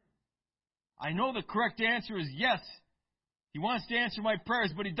 I know the correct answer is yes. He wants to answer my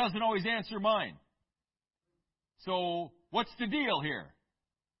prayers, but he doesn't always answer mine. So, what's the deal here?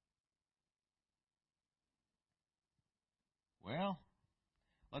 Well,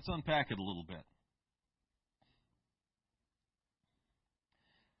 let's unpack it a little bit.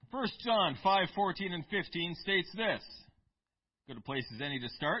 1 John 5:14 and 15 states this. Good a place as any to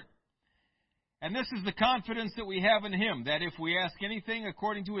start. And this is the confidence that we have in him, that if we ask anything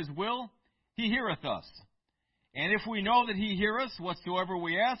according to his will, he heareth us. And if we know that he heareth us, whatsoever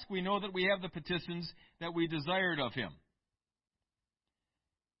we ask, we know that we have the petitions that we desired of him.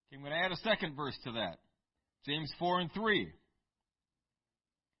 Okay, I'm going to add a second verse to that. James 4 and 3.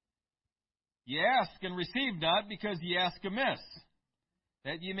 Ye ask and receive not, because ye ask amiss,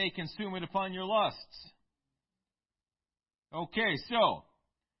 that ye may consume it upon your lusts. Okay, so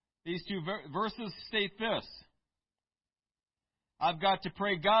these two verses state this. I've got to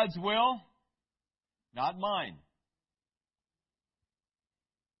pray God's will, not mine.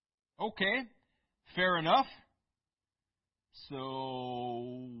 Okay, fair enough.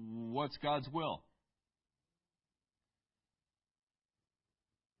 So, what's God's will?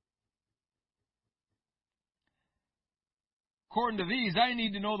 According to these, I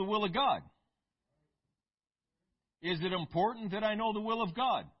need to know the will of God. Is it important that I know the will of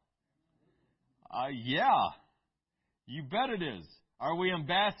God? Yeah. You bet it is. Are we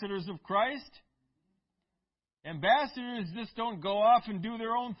ambassadors of Christ? Ambassadors just don't go off and do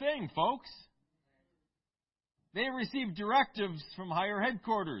their own thing, folks. They receive directives from higher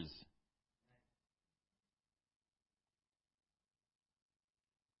headquarters.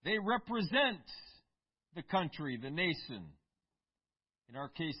 They represent the country, the nation, in our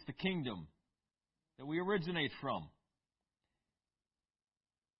case, the kingdom that we originate from.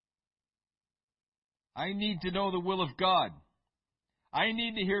 I need to know the will of God. I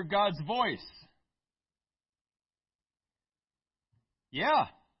need to hear God's voice. Yeah.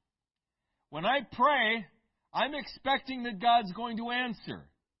 When I pray, I'm expecting that God's going to answer.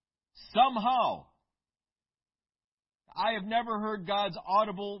 Somehow. I have never heard God's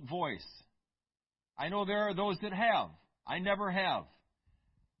audible voice. I know there are those that have. I never have.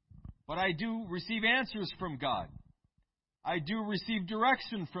 But I do receive answers from God. I do receive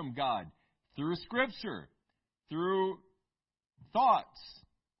direction from God through Scripture, through thoughts,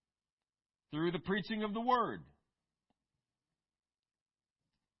 through the preaching of the Word.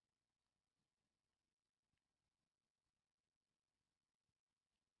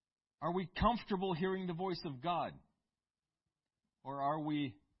 Are we comfortable hearing the voice of God? Or are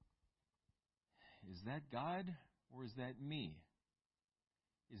we, is that God or is that me?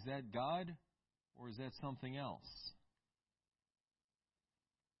 Is that God or is that something else?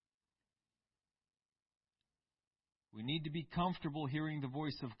 We need to be comfortable hearing the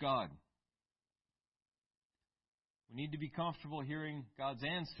voice of God. We need to be comfortable hearing God's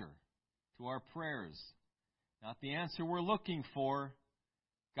answer to our prayers. Not the answer we're looking for,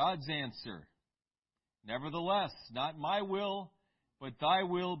 God's answer. Nevertheless, not my will, but thy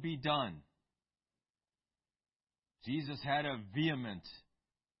will be done. Jesus had a vehement,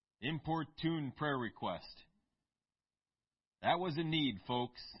 importune prayer request. That was a need,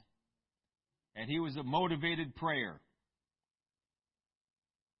 folks. And he was a motivated prayer.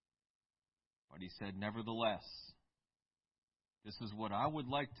 But he said, nevertheless, this is what I would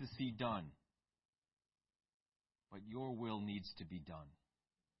like to see done. But your will needs to be done.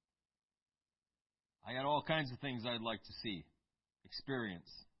 I got all kinds of things I'd like to see, experience.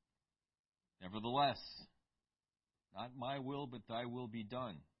 Nevertheless, not my will, but thy will be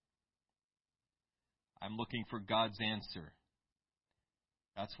done. I'm looking for God's answer.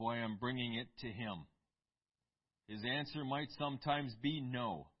 That's why I'm bringing it to Him. His answer might sometimes be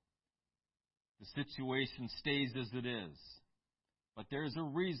no. The situation stays as it is. But there's a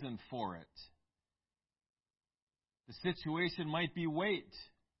reason for it. The situation might be wait.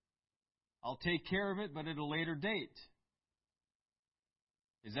 I'll take care of it, but at a later date.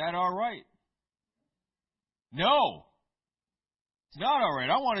 Is that all right? No. It's not all right.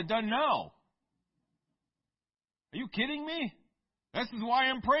 I want it done now. Are you kidding me? This is why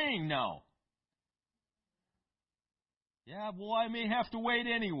I'm praying now. Yeah, well, I may have to wait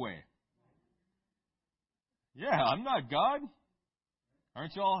anyway. Yeah, I'm not God.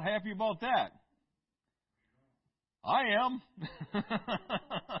 Aren't you all happy about that? I am.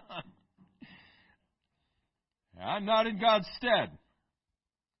 I'm not in God's stead.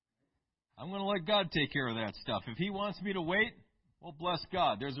 I'm going to let God take care of that stuff. If He wants me to wait, well, bless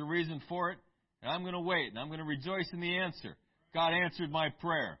God. There's a reason for it, and I'm going to wait, and I'm going to rejoice in the answer. God answered my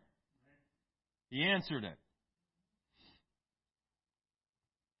prayer. He answered it.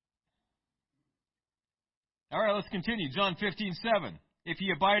 All right, let's continue. John 15:7. If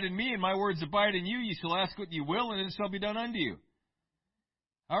ye abide in me, and my words abide in you, ye shall ask what ye will, and it shall be done unto you.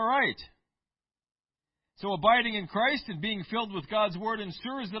 All right. So abiding in Christ and being filled with God's Word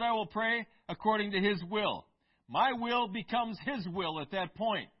ensures that I will pray according to His will. My will becomes His will at that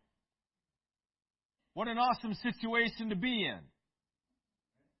point. What an awesome situation to be in.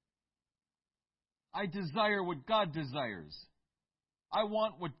 I desire what God desires. I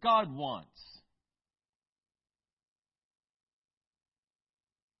want what God wants.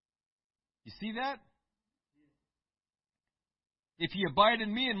 You see that? If ye abide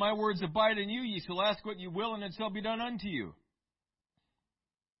in me and my words abide in you, ye shall ask what ye will, and it shall be done unto you.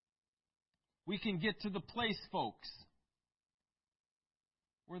 We can get to the place, folks,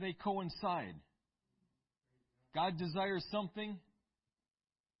 where they coincide. God desires something,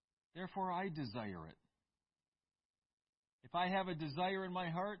 therefore I desire it. If I have a desire in my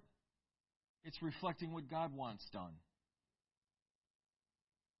heart, it's reflecting what God wants done.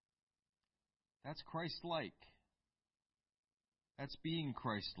 That's Christ-like. That's being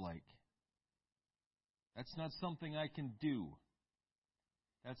Christ-like. That's not something I can do.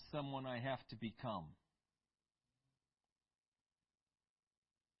 That's someone I have to become.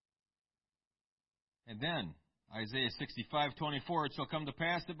 And then, Isaiah 65:24, it shall come to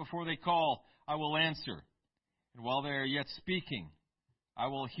pass that before they call, I will answer. And while they are yet speaking, I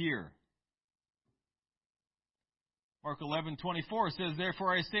will hear. Mark 11:24 says,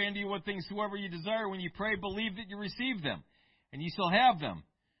 therefore I say unto you, what things soever you desire, when you pray, believe that you receive them, and ye shall have them.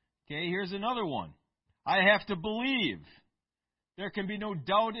 Okay, here's another one. I have to believe. There can be no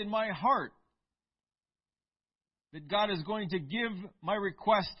doubt in my heart that God is going to give my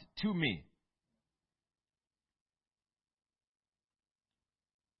request to me.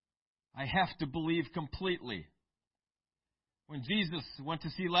 I have to believe completely. When Jesus went to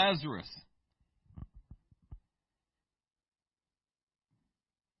see Lazarus,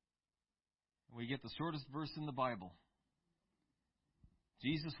 we get the shortest verse in the Bible.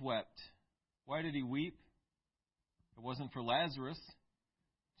 Jesus wept. Why did He weep? It wasn't for Lazarus.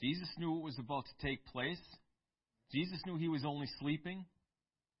 Jesus knew what was about to take place. Jesus knew he was only sleeping.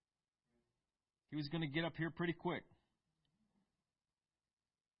 He was going to get up here pretty quick.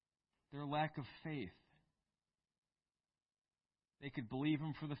 Their lack of faith. They could believe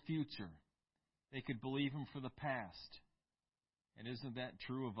Him for the future. They could believe Him for the past. And isn't that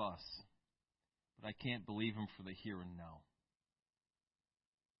true of us? But I can't believe Him for the here and now.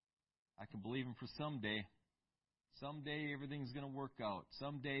 I can believe Him for someday. Someday everything's going to work out.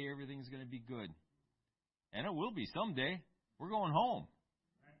 Someday everything's going to be good. And it will be someday. We're going home.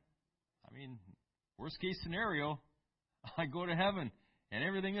 I mean, worst case scenario, I go to heaven and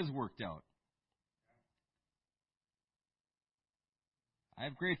everything is worked out. I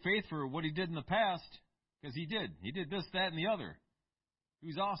have great faith for what He did in the past, because He did. He did this, that, and the other. He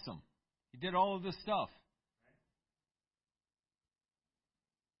was awesome. He did all of this stuff.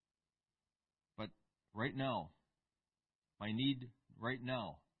 But right now, my need right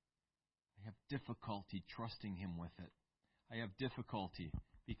now, I have difficulty trusting Him with it. I have difficulty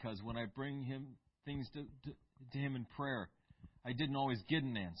because when I bring things to Him in prayer, I didn't always get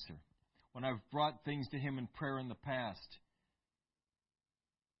an answer. When I've brought things to Him in prayer in the past,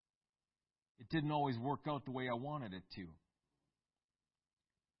 it didn't always work out the way I wanted it to.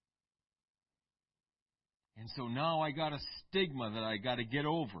 And so now I got a stigma that I got to get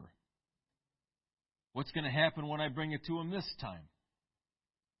over. What's going to happen when I bring it to Him this time?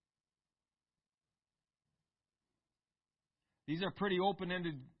 These are pretty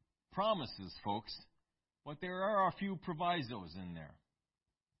open-ended promises, folks, but there are a few provisos in there.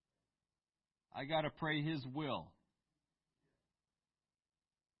 I got to pray His will.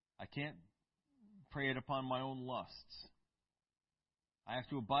 I can't pray it upon my own lusts. I have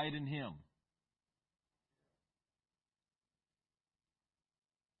to abide in Him.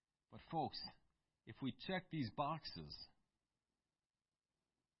 But folks, if we check these boxes,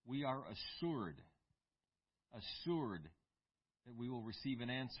 we are assured that we will receive an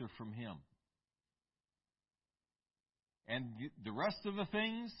answer from Him. And the rest of the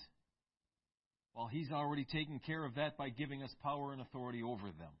things, well, He's already taken care of that by giving us power and authority over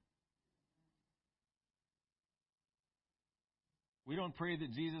them. We don't pray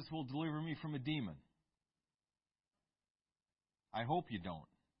that Jesus will deliver me from a demon. I hope you don't.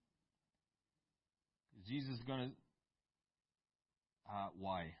 Jesus is going to...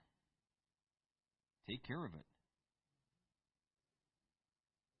 why? Take care of it.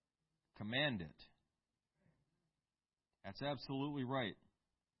 Command it. That's absolutely right.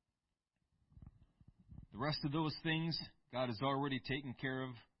 The rest of those things, God has already taken care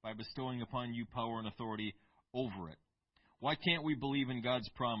of by bestowing upon you power and authority over it. Why can't we believe in God's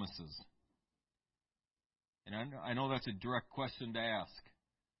promises? And I know that's a direct question to ask.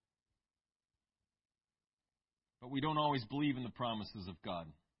 But we don't always believe in the promises of God.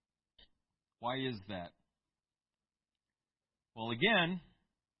 Why is that? Well, again,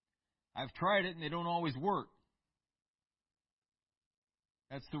 I've tried it and they don't always work.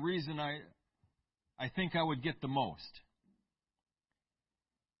 That's the reason I think I would get the most.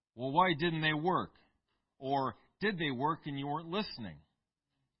 Well, why didn't they work? Or did they work and you weren't listening?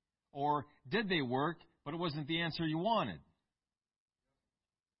 Or did they work, but it wasn't the answer you wanted?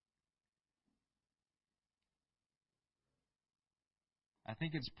 I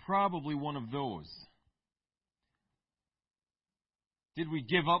think it's probably one of those. Did we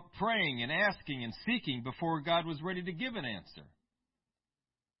give up praying and asking and seeking before God was ready to give an answer?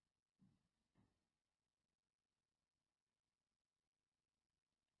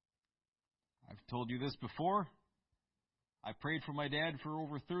 I've told you this before. I prayed for my dad for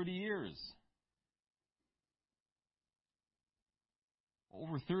over 30 years.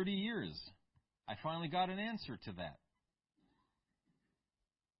 Over 30 years. I finally got an answer to that.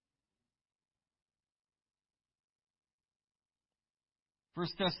 1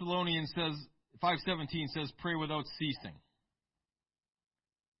 Thessalonians 5:17 says, pray without ceasing.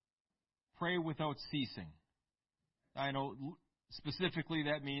 Pray without ceasing. I know specifically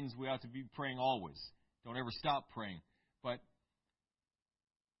that means we ought to be praying always. Don't ever stop praying. But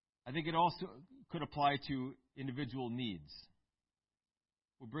I think it also could apply to individual needs.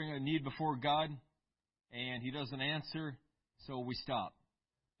 We bring a need before God, and He doesn't answer, so we stop.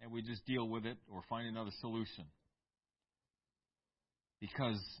 And we just deal with it or find another solution.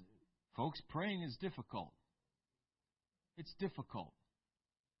 Because, folks, praying is difficult. It's difficult.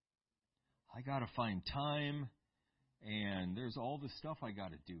 I got to find time, and there's all this stuff I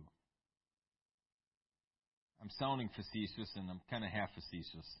got to do. I'm sounding facetious, and I'm kind of half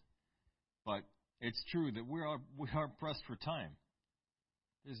facetious. But it's true that we are pressed for time.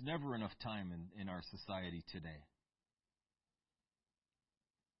 There's never enough time in our society today.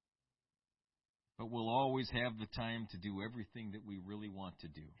 But we'll always have the time to do everything that we really want to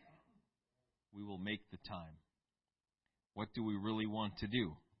do. We will make the time. What do we really want to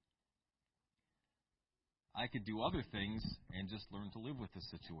do? I could do other things and just learn to live with the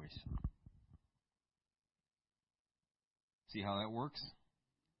situation. See how that works?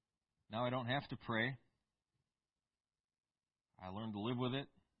 Now I don't have to pray. I learn to live with it.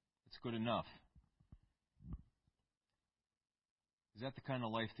 It's good enough. Is that the kind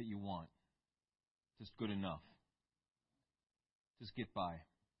of life that you want? Just good enough. Just get by.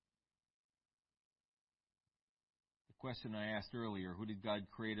 The question I asked earlier, who did God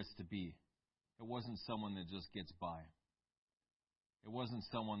create us to be? It wasn't someone that just gets by. It wasn't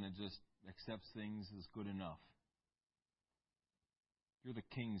someone that just accepts things as good enough. You're the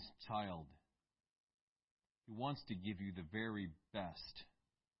King's child. He wants to give you the very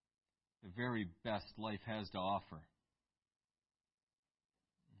best life has to offer.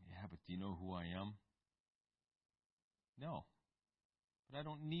 Do you know who I am? No. But I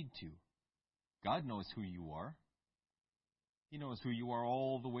don't need to. God knows who you are. He knows who you are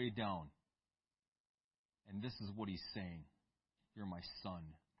all the way down. And this is what He's saying. You're my son.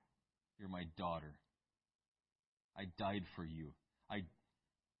 You're my daughter. I died for you. If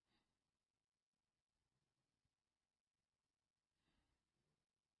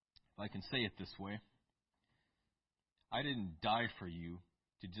I can say it this way, I didn't die for you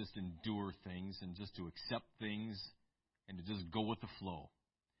to just endure things and just to accept things and to just go with the flow.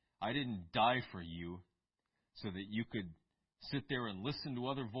 I didn't die for you so that you could sit there and listen to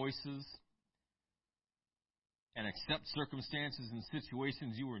other voices and accept circumstances and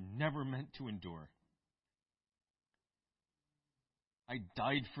situations you were never meant to endure. I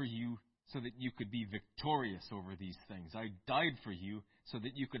died for you so that you could be victorious over these things. I died for you so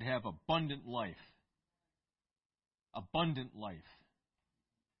that you could have abundant life. Abundant life.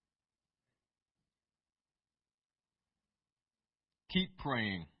 Keep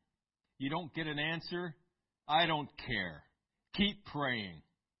praying. You don't get an answer? I don't care. Keep praying.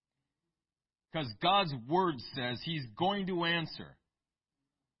 Because God's Word says He's going to answer.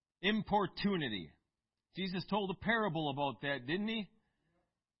 Importunity. Jesus told a parable about that, didn't He?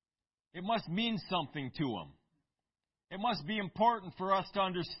 It must mean something to Him. It must be important for us to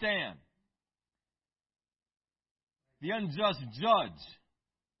understand. The unjust judge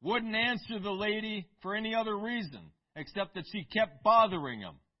wouldn't answer the lady for any other reason except that she kept bothering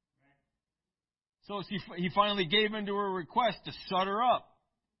him. So he finally gave in to her request to shut her up.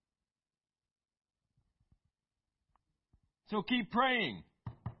 So keep praying.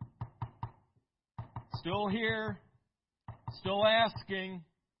 Still here. Still asking.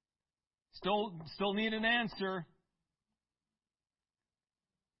 Still need an answer.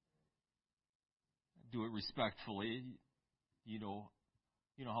 Do it respectfully. You know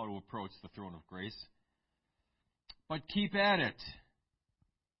how to approach the throne of grace. But keep at it.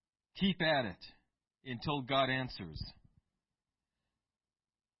 Keep at it until God answers.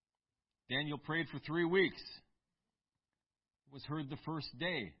 Daniel prayed for 3 weeks. It was heard the first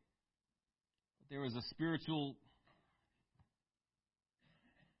day. But there was a spiritual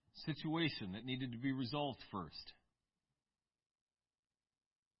situation that needed to be resolved first.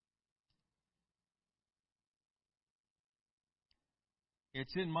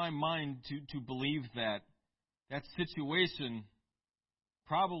 It's in my mind to believe that situation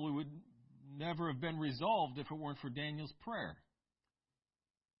probably would never have been resolved if it weren't for Daniel's prayer.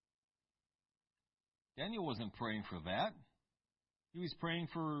 Daniel wasn't praying for that. He was praying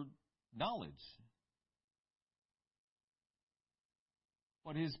for knowledge.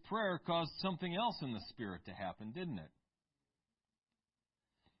 But his prayer caused something else in the Spirit to happen, didn't it?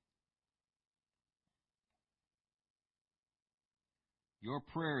 Your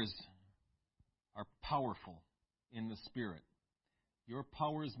prayers are powerful in the Spirit. Your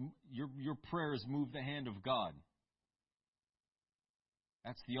prayers move the hand of God.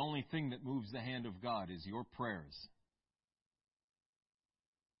 That's the only thing that moves the hand of God, is your prayers.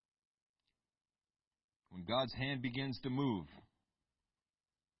 When God's hand begins to move.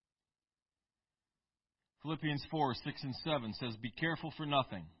 Philippians 4, 6 and 7 says, "Be careful for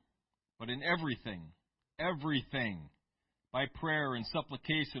nothing, but in everything, by prayer and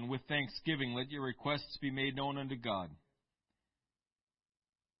supplication with thanksgiving, let your requests be made known unto God."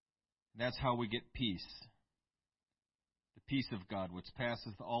 That's how we get peace. The peace of God, which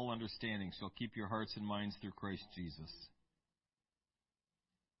passeth all understanding, shall keep your hearts and minds through Christ Jesus.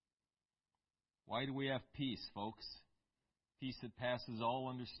 Why do we have peace, folks? Peace that passes all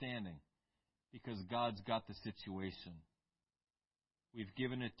understanding. Because God's got the situation. We've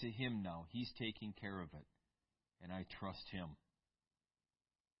given it to Him now. He's taking care of it. And I trust Him.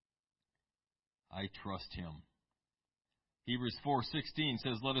 I trust Him. Hebrews 4:16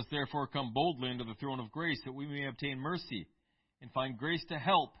 says, "Let us therefore come boldly unto the throne of grace, that we may obtain mercy and find grace to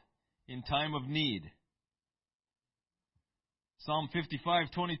help in time of need." Psalm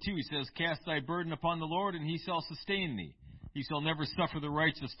 55:22 says, "Cast thy burden upon the Lord, and He shall sustain thee. He shall never suffer the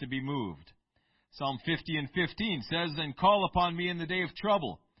righteous to be moved." Psalm 50:15 says, "And call upon me in the day of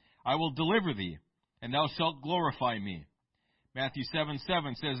trouble. I will deliver thee, and thou shalt glorify me." Matthew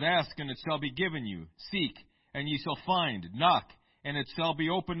 7:7 says, "Ask, and it shall be given you. Seek, and ye shall find. Knock, and it shall be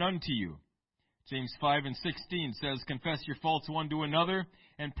opened unto you." James 5:16 says, "Confess your faults one to another,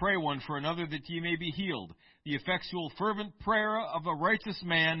 and pray one for another, that ye may be healed. The effectual fervent prayer of a righteous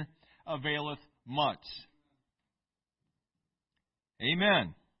man availeth much."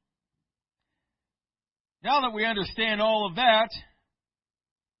 Amen. Now that we understand all of that,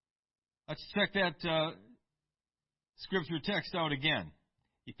 let's check that scripture text out again.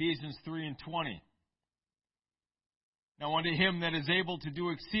 Ephesians 3:20. Now unto him that is able to do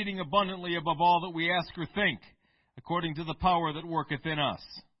exceeding abundantly above all that we ask or think, according to the power that worketh in us.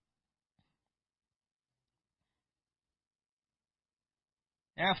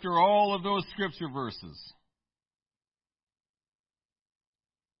 After all of those scripture verses,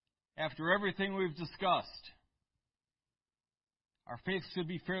 after everything we've discussed, our faith should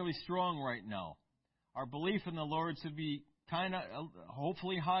be fairly strong right now. Our belief in the Lord should be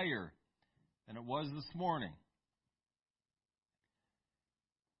hopefully higher than it was this morning.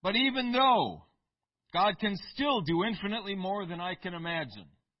 But even though God can still do infinitely more than I can imagine,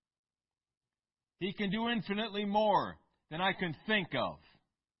 He can do infinitely more than I can think of.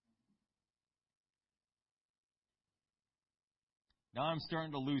 Now I'm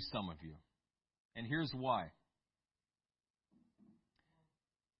starting to lose some of you. And here's why.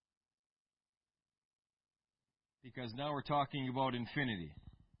 Because now we're talking about infinity.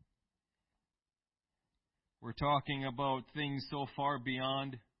 We're talking about things so far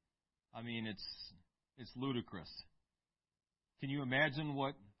beyond, it's ludicrous. Can you imagine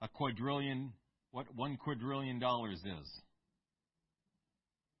what $1 quadrillion is?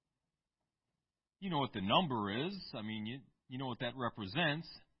 You know what the number is. You know what that represents.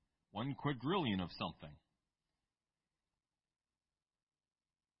 1 quadrillion of something.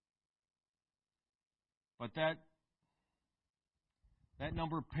 But that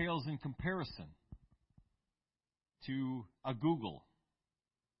number pales in comparison to a Google.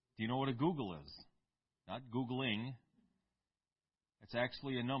 Do you know what a Google is? Not Googling. It's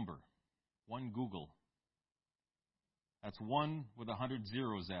actually a number. 1 Google. That's 1 with 100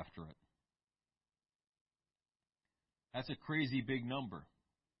 zeros after it. That's a crazy big number.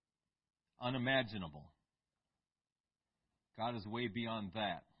 Unimaginable. God is way beyond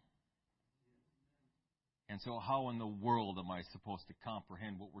that. And so how in the world am I supposed to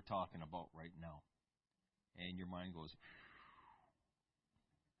comprehend what we're talking about right now? And your mind goes,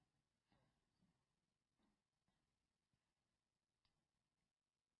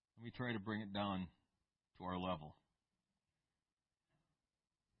 let me try to bring it down to our level.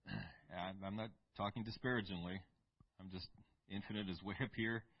 I'm not talking disparagingly. I'm just, infinite is way up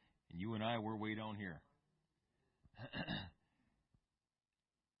here, and you and I, we're way down here.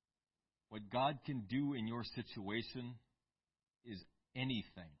 What God can do in your situation is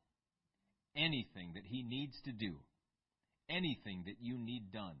anything. Anything that He needs to do. Anything that you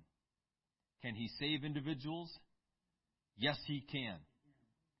need done. Can He save individuals? Yes, He can.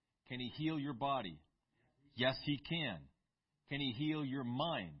 Can He heal your body? Yes, He can. Can He heal your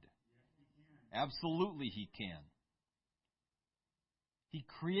mind? Absolutely He can. He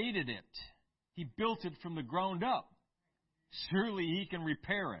created it. He built it from the ground up. Surely He can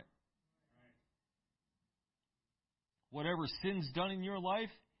repair it. Whatever sin's done in your life,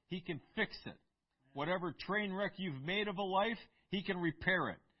 He can fix it. Whatever train wreck you've made of a life, He can repair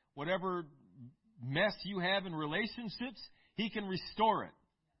it. Whatever mess you have in relationships, He can restore it.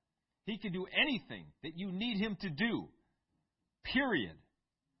 He can do anything that you need Him to do. Period.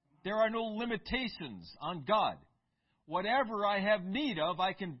 There are no limitations on God. Whatever I have need of,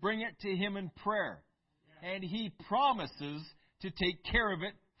 I can bring it to Him in prayer. And He promises to take care of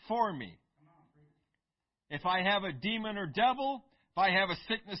it for me. If I have a demon or devil, if I have a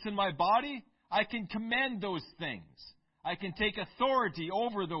sickness in my body, I can command those things. I can take authority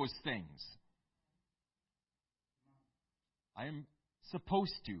over those things. I am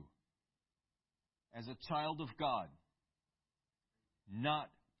supposed to, as a child of God, not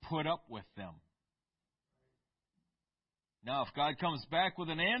put up with them. Now, if God comes back with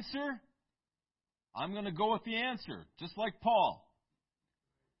an answer, I'm going to go with the answer, just like Paul.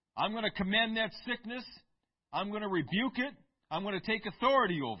 I'm going to commend that sickness. I'm going to rebuke it. I'm going to take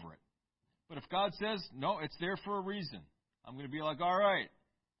authority over it. But if God says, no, it's there for a reason, I'm going to be like, all right,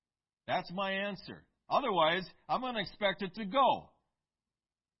 that's my answer. Otherwise, I'm going to expect it to go.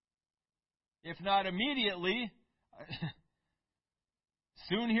 If not immediately,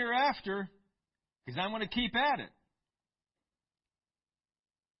 soon hereafter, because I'm going to keep at it.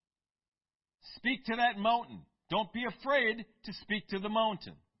 Speak to that mountain. Don't be afraid to speak to the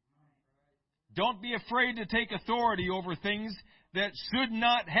mountain. Don't be afraid to take authority over things that should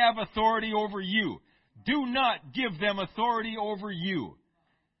not have authority over you. Do not give them authority over you.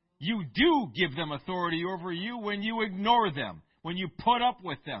 You do give them authority over you when you ignore them, when you put up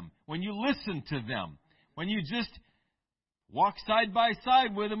with them, when you listen to them, when you just walk side by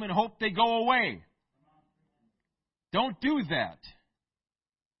side with them and hope they go away. Don't do that.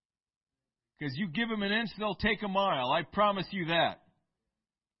 Because you give them an inch, they'll take a mile. I promise you that.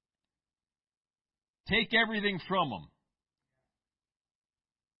 Take everything from them.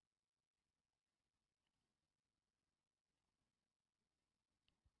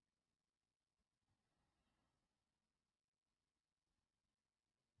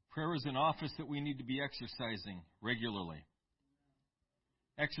 Prayer is an office that we need to be exercising regularly.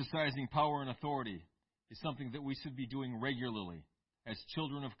 Exercising power and authority is something that we should be doing regularly as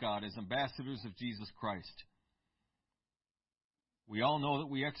children of God, as ambassadors of Jesus Christ. We all know that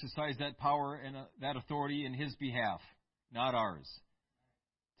we exercise that power and that authority in His behalf, not ours.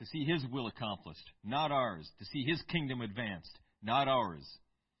 To see His will accomplished, not ours. To see His kingdom advanced, not ours.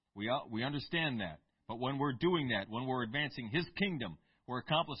 We understand that. But when we're doing that, when we're advancing His kingdom, we're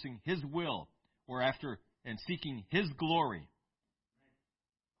accomplishing His will, we're after and seeking His glory,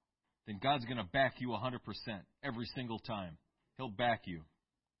 then God's going to back you 100% every single time. He'll back you.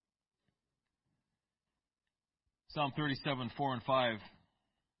 Psalm 37, 4 and 5,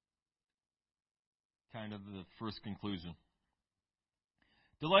 kind of the first conclusion.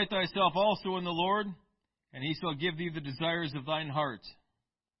 Delight thyself also in the Lord, and He shall give thee the desires of thine heart.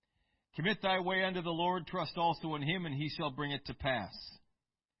 Commit thy way unto the Lord, trust also in Him, and He shall bring it to pass.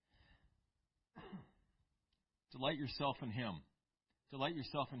 Delight yourself in Him. Delight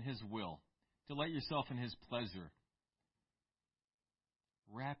yourself in His will. Delight yourself in His pleasure.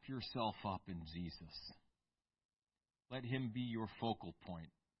 Wrap yourself up in Jesus. Let Him be your focal point.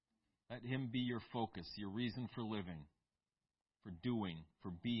 Let Him be your focus, your reason for living, for doing,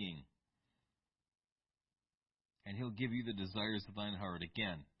 for being. And He'll give you the desires of thine heart.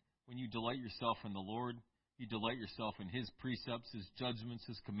 Again, when you delight yourself in the Lord, you delight yourself in His precepts, His judgments,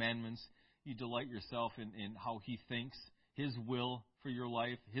 His commandments. You delight yourself in how He thinks, His will for your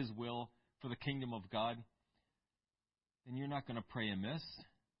life, His will for the kingdom of God. Then you're not going to pray amiss.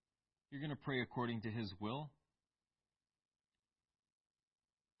 You're going to pray according to His will.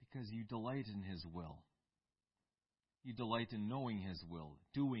 Because you delight in His will. You delight in knowing His will,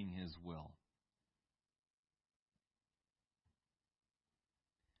 doing His will.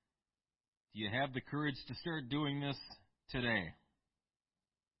 Do you have the courage to start doing this today?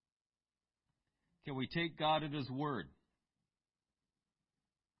 Can we take God at His word?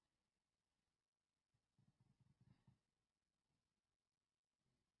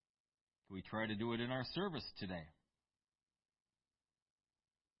 Can we try to do it in our service today?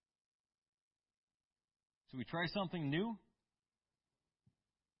 Should we try something new?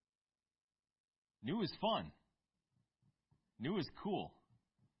 New is fun. New is cool.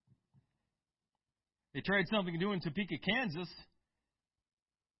 They tried something new in Topeka, Kansas.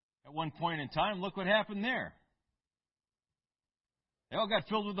 At one point in time, look what happened there. They all got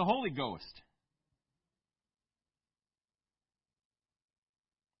filled with the Holy Ghost.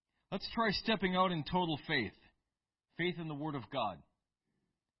 Let's try stepping out in total faith. Faith in the Word of God.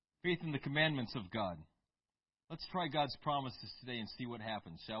 Faith in the commandments of God. Let's try God's promises today and see what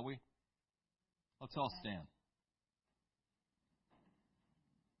happens, shall we? Let's all stand.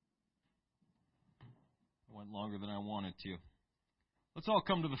 I went longer than I wanted to. Let's all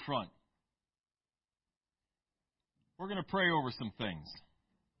come to the front. We're going to pray over some things.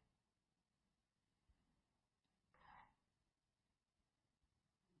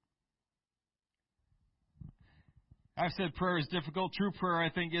 I've said prayer is difficult. True prayer, I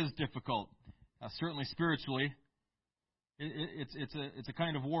think, is difficult. Certainly spiritually, it's a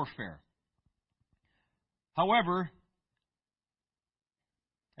kind of warfare. However,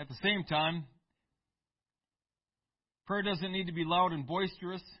 at the same time, prayer doesn't need to be loud and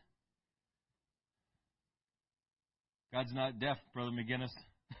boisterous. God's not deaf, Brother McGinnis.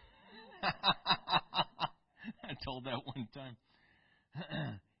 I told that one time.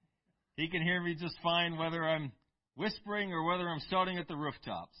 He can hear me just fine whether I'm whispering or whether I'm shouting at the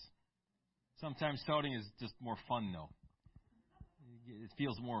rooftops. Sometimes shouting is just more fun, though. It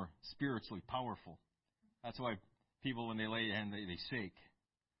feels more spiritually powerful. That's why people, when they lay a hand, they shake.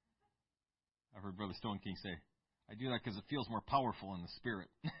 I've heard Brother Stone King say, I do that because it feels more powerful in the spirit.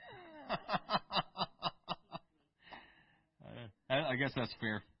 I guess that's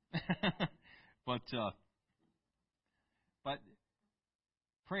fair. But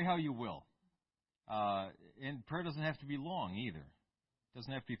pray how you will. And prayer doesn't have to be long either. It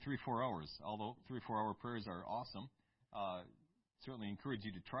doesn't have to be 3-4 hours, although 3-4 hour prayers are awesome. Certainly encourage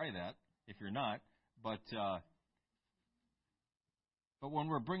you to try that if you're not. But when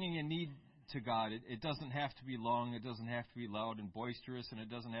we're bringing a need to God, it doesn't have to be long, it doesn't have to be loud and boisterous, and it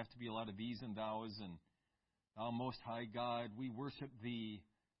doesn't have to be a lot of these and thous and, "Thou Most High God, we worship Thee."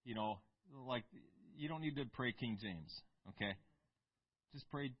 You know, like, you don't need to pray King James, okay? Just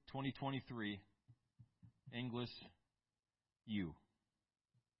pray 2023, English, you.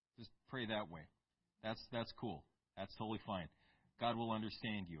 Just pray that way. That's cool. That's totally fine. God will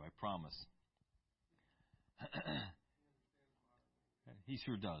understand you, I promise. He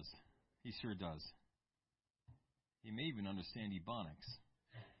sure does. He sure does. He may even understand Ebonics.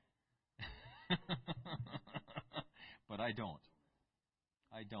 But I don't.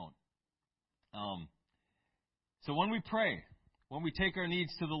 So when we pray, when we take our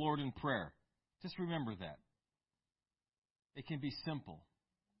needs to the Lord in prayer, just remember that. It can be simple.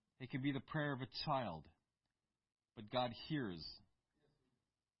 It can be the prayer of a child. But God hears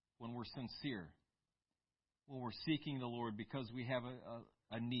when we're sincere, when we're seeking the Lord because we have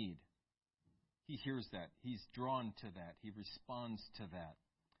a need. He hears that. He's drawn to that. He responds to that.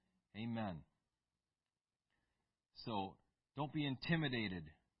 Amen. So don't be intimidated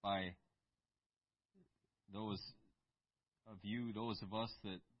by those of us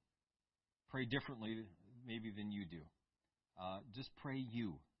that pray differently maybe than you do. Just pray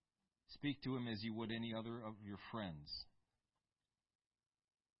you. Speak to Him as you would any other of your friends.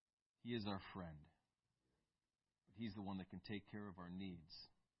 He is our friend. But He's the one that can take care of our needs.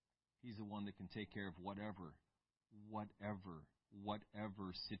 He's the one that can take care of whatever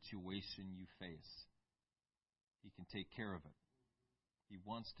situation you face. He can take care of it. He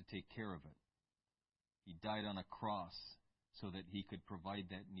wants to take care of it. He died on a cross so that He could provide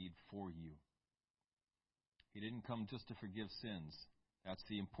that need for you. He didn't come just to forgive sins. That's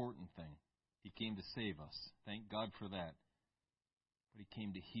the important thing. He came to save us. Thank God for that. But He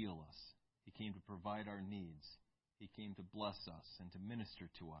came to heal us. He came to provide our needs. He came to bless us and to minister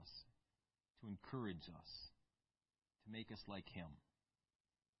to us, to encourage us, to make us like Him.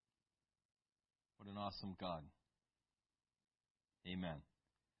 What an awesome God. Amen.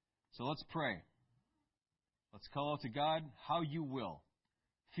 So let's pray. Let's call out to God how you will.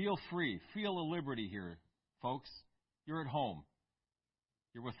 Feel free. Feel a liberty here, folks. You're at home.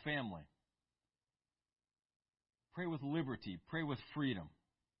 You're with family. Pray with liberty. Pray with freedom.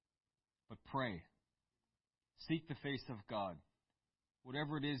 But pray. Seek the face of God.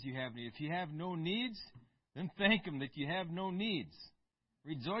 Whatever it is you have need. If you have no needs, then thank Him that you have no needs.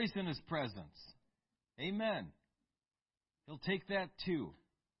 Rejoice in His presence. Amen. He'll take that too.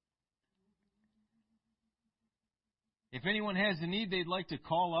 If anyone has a need they'd like to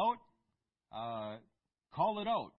call out, call it out.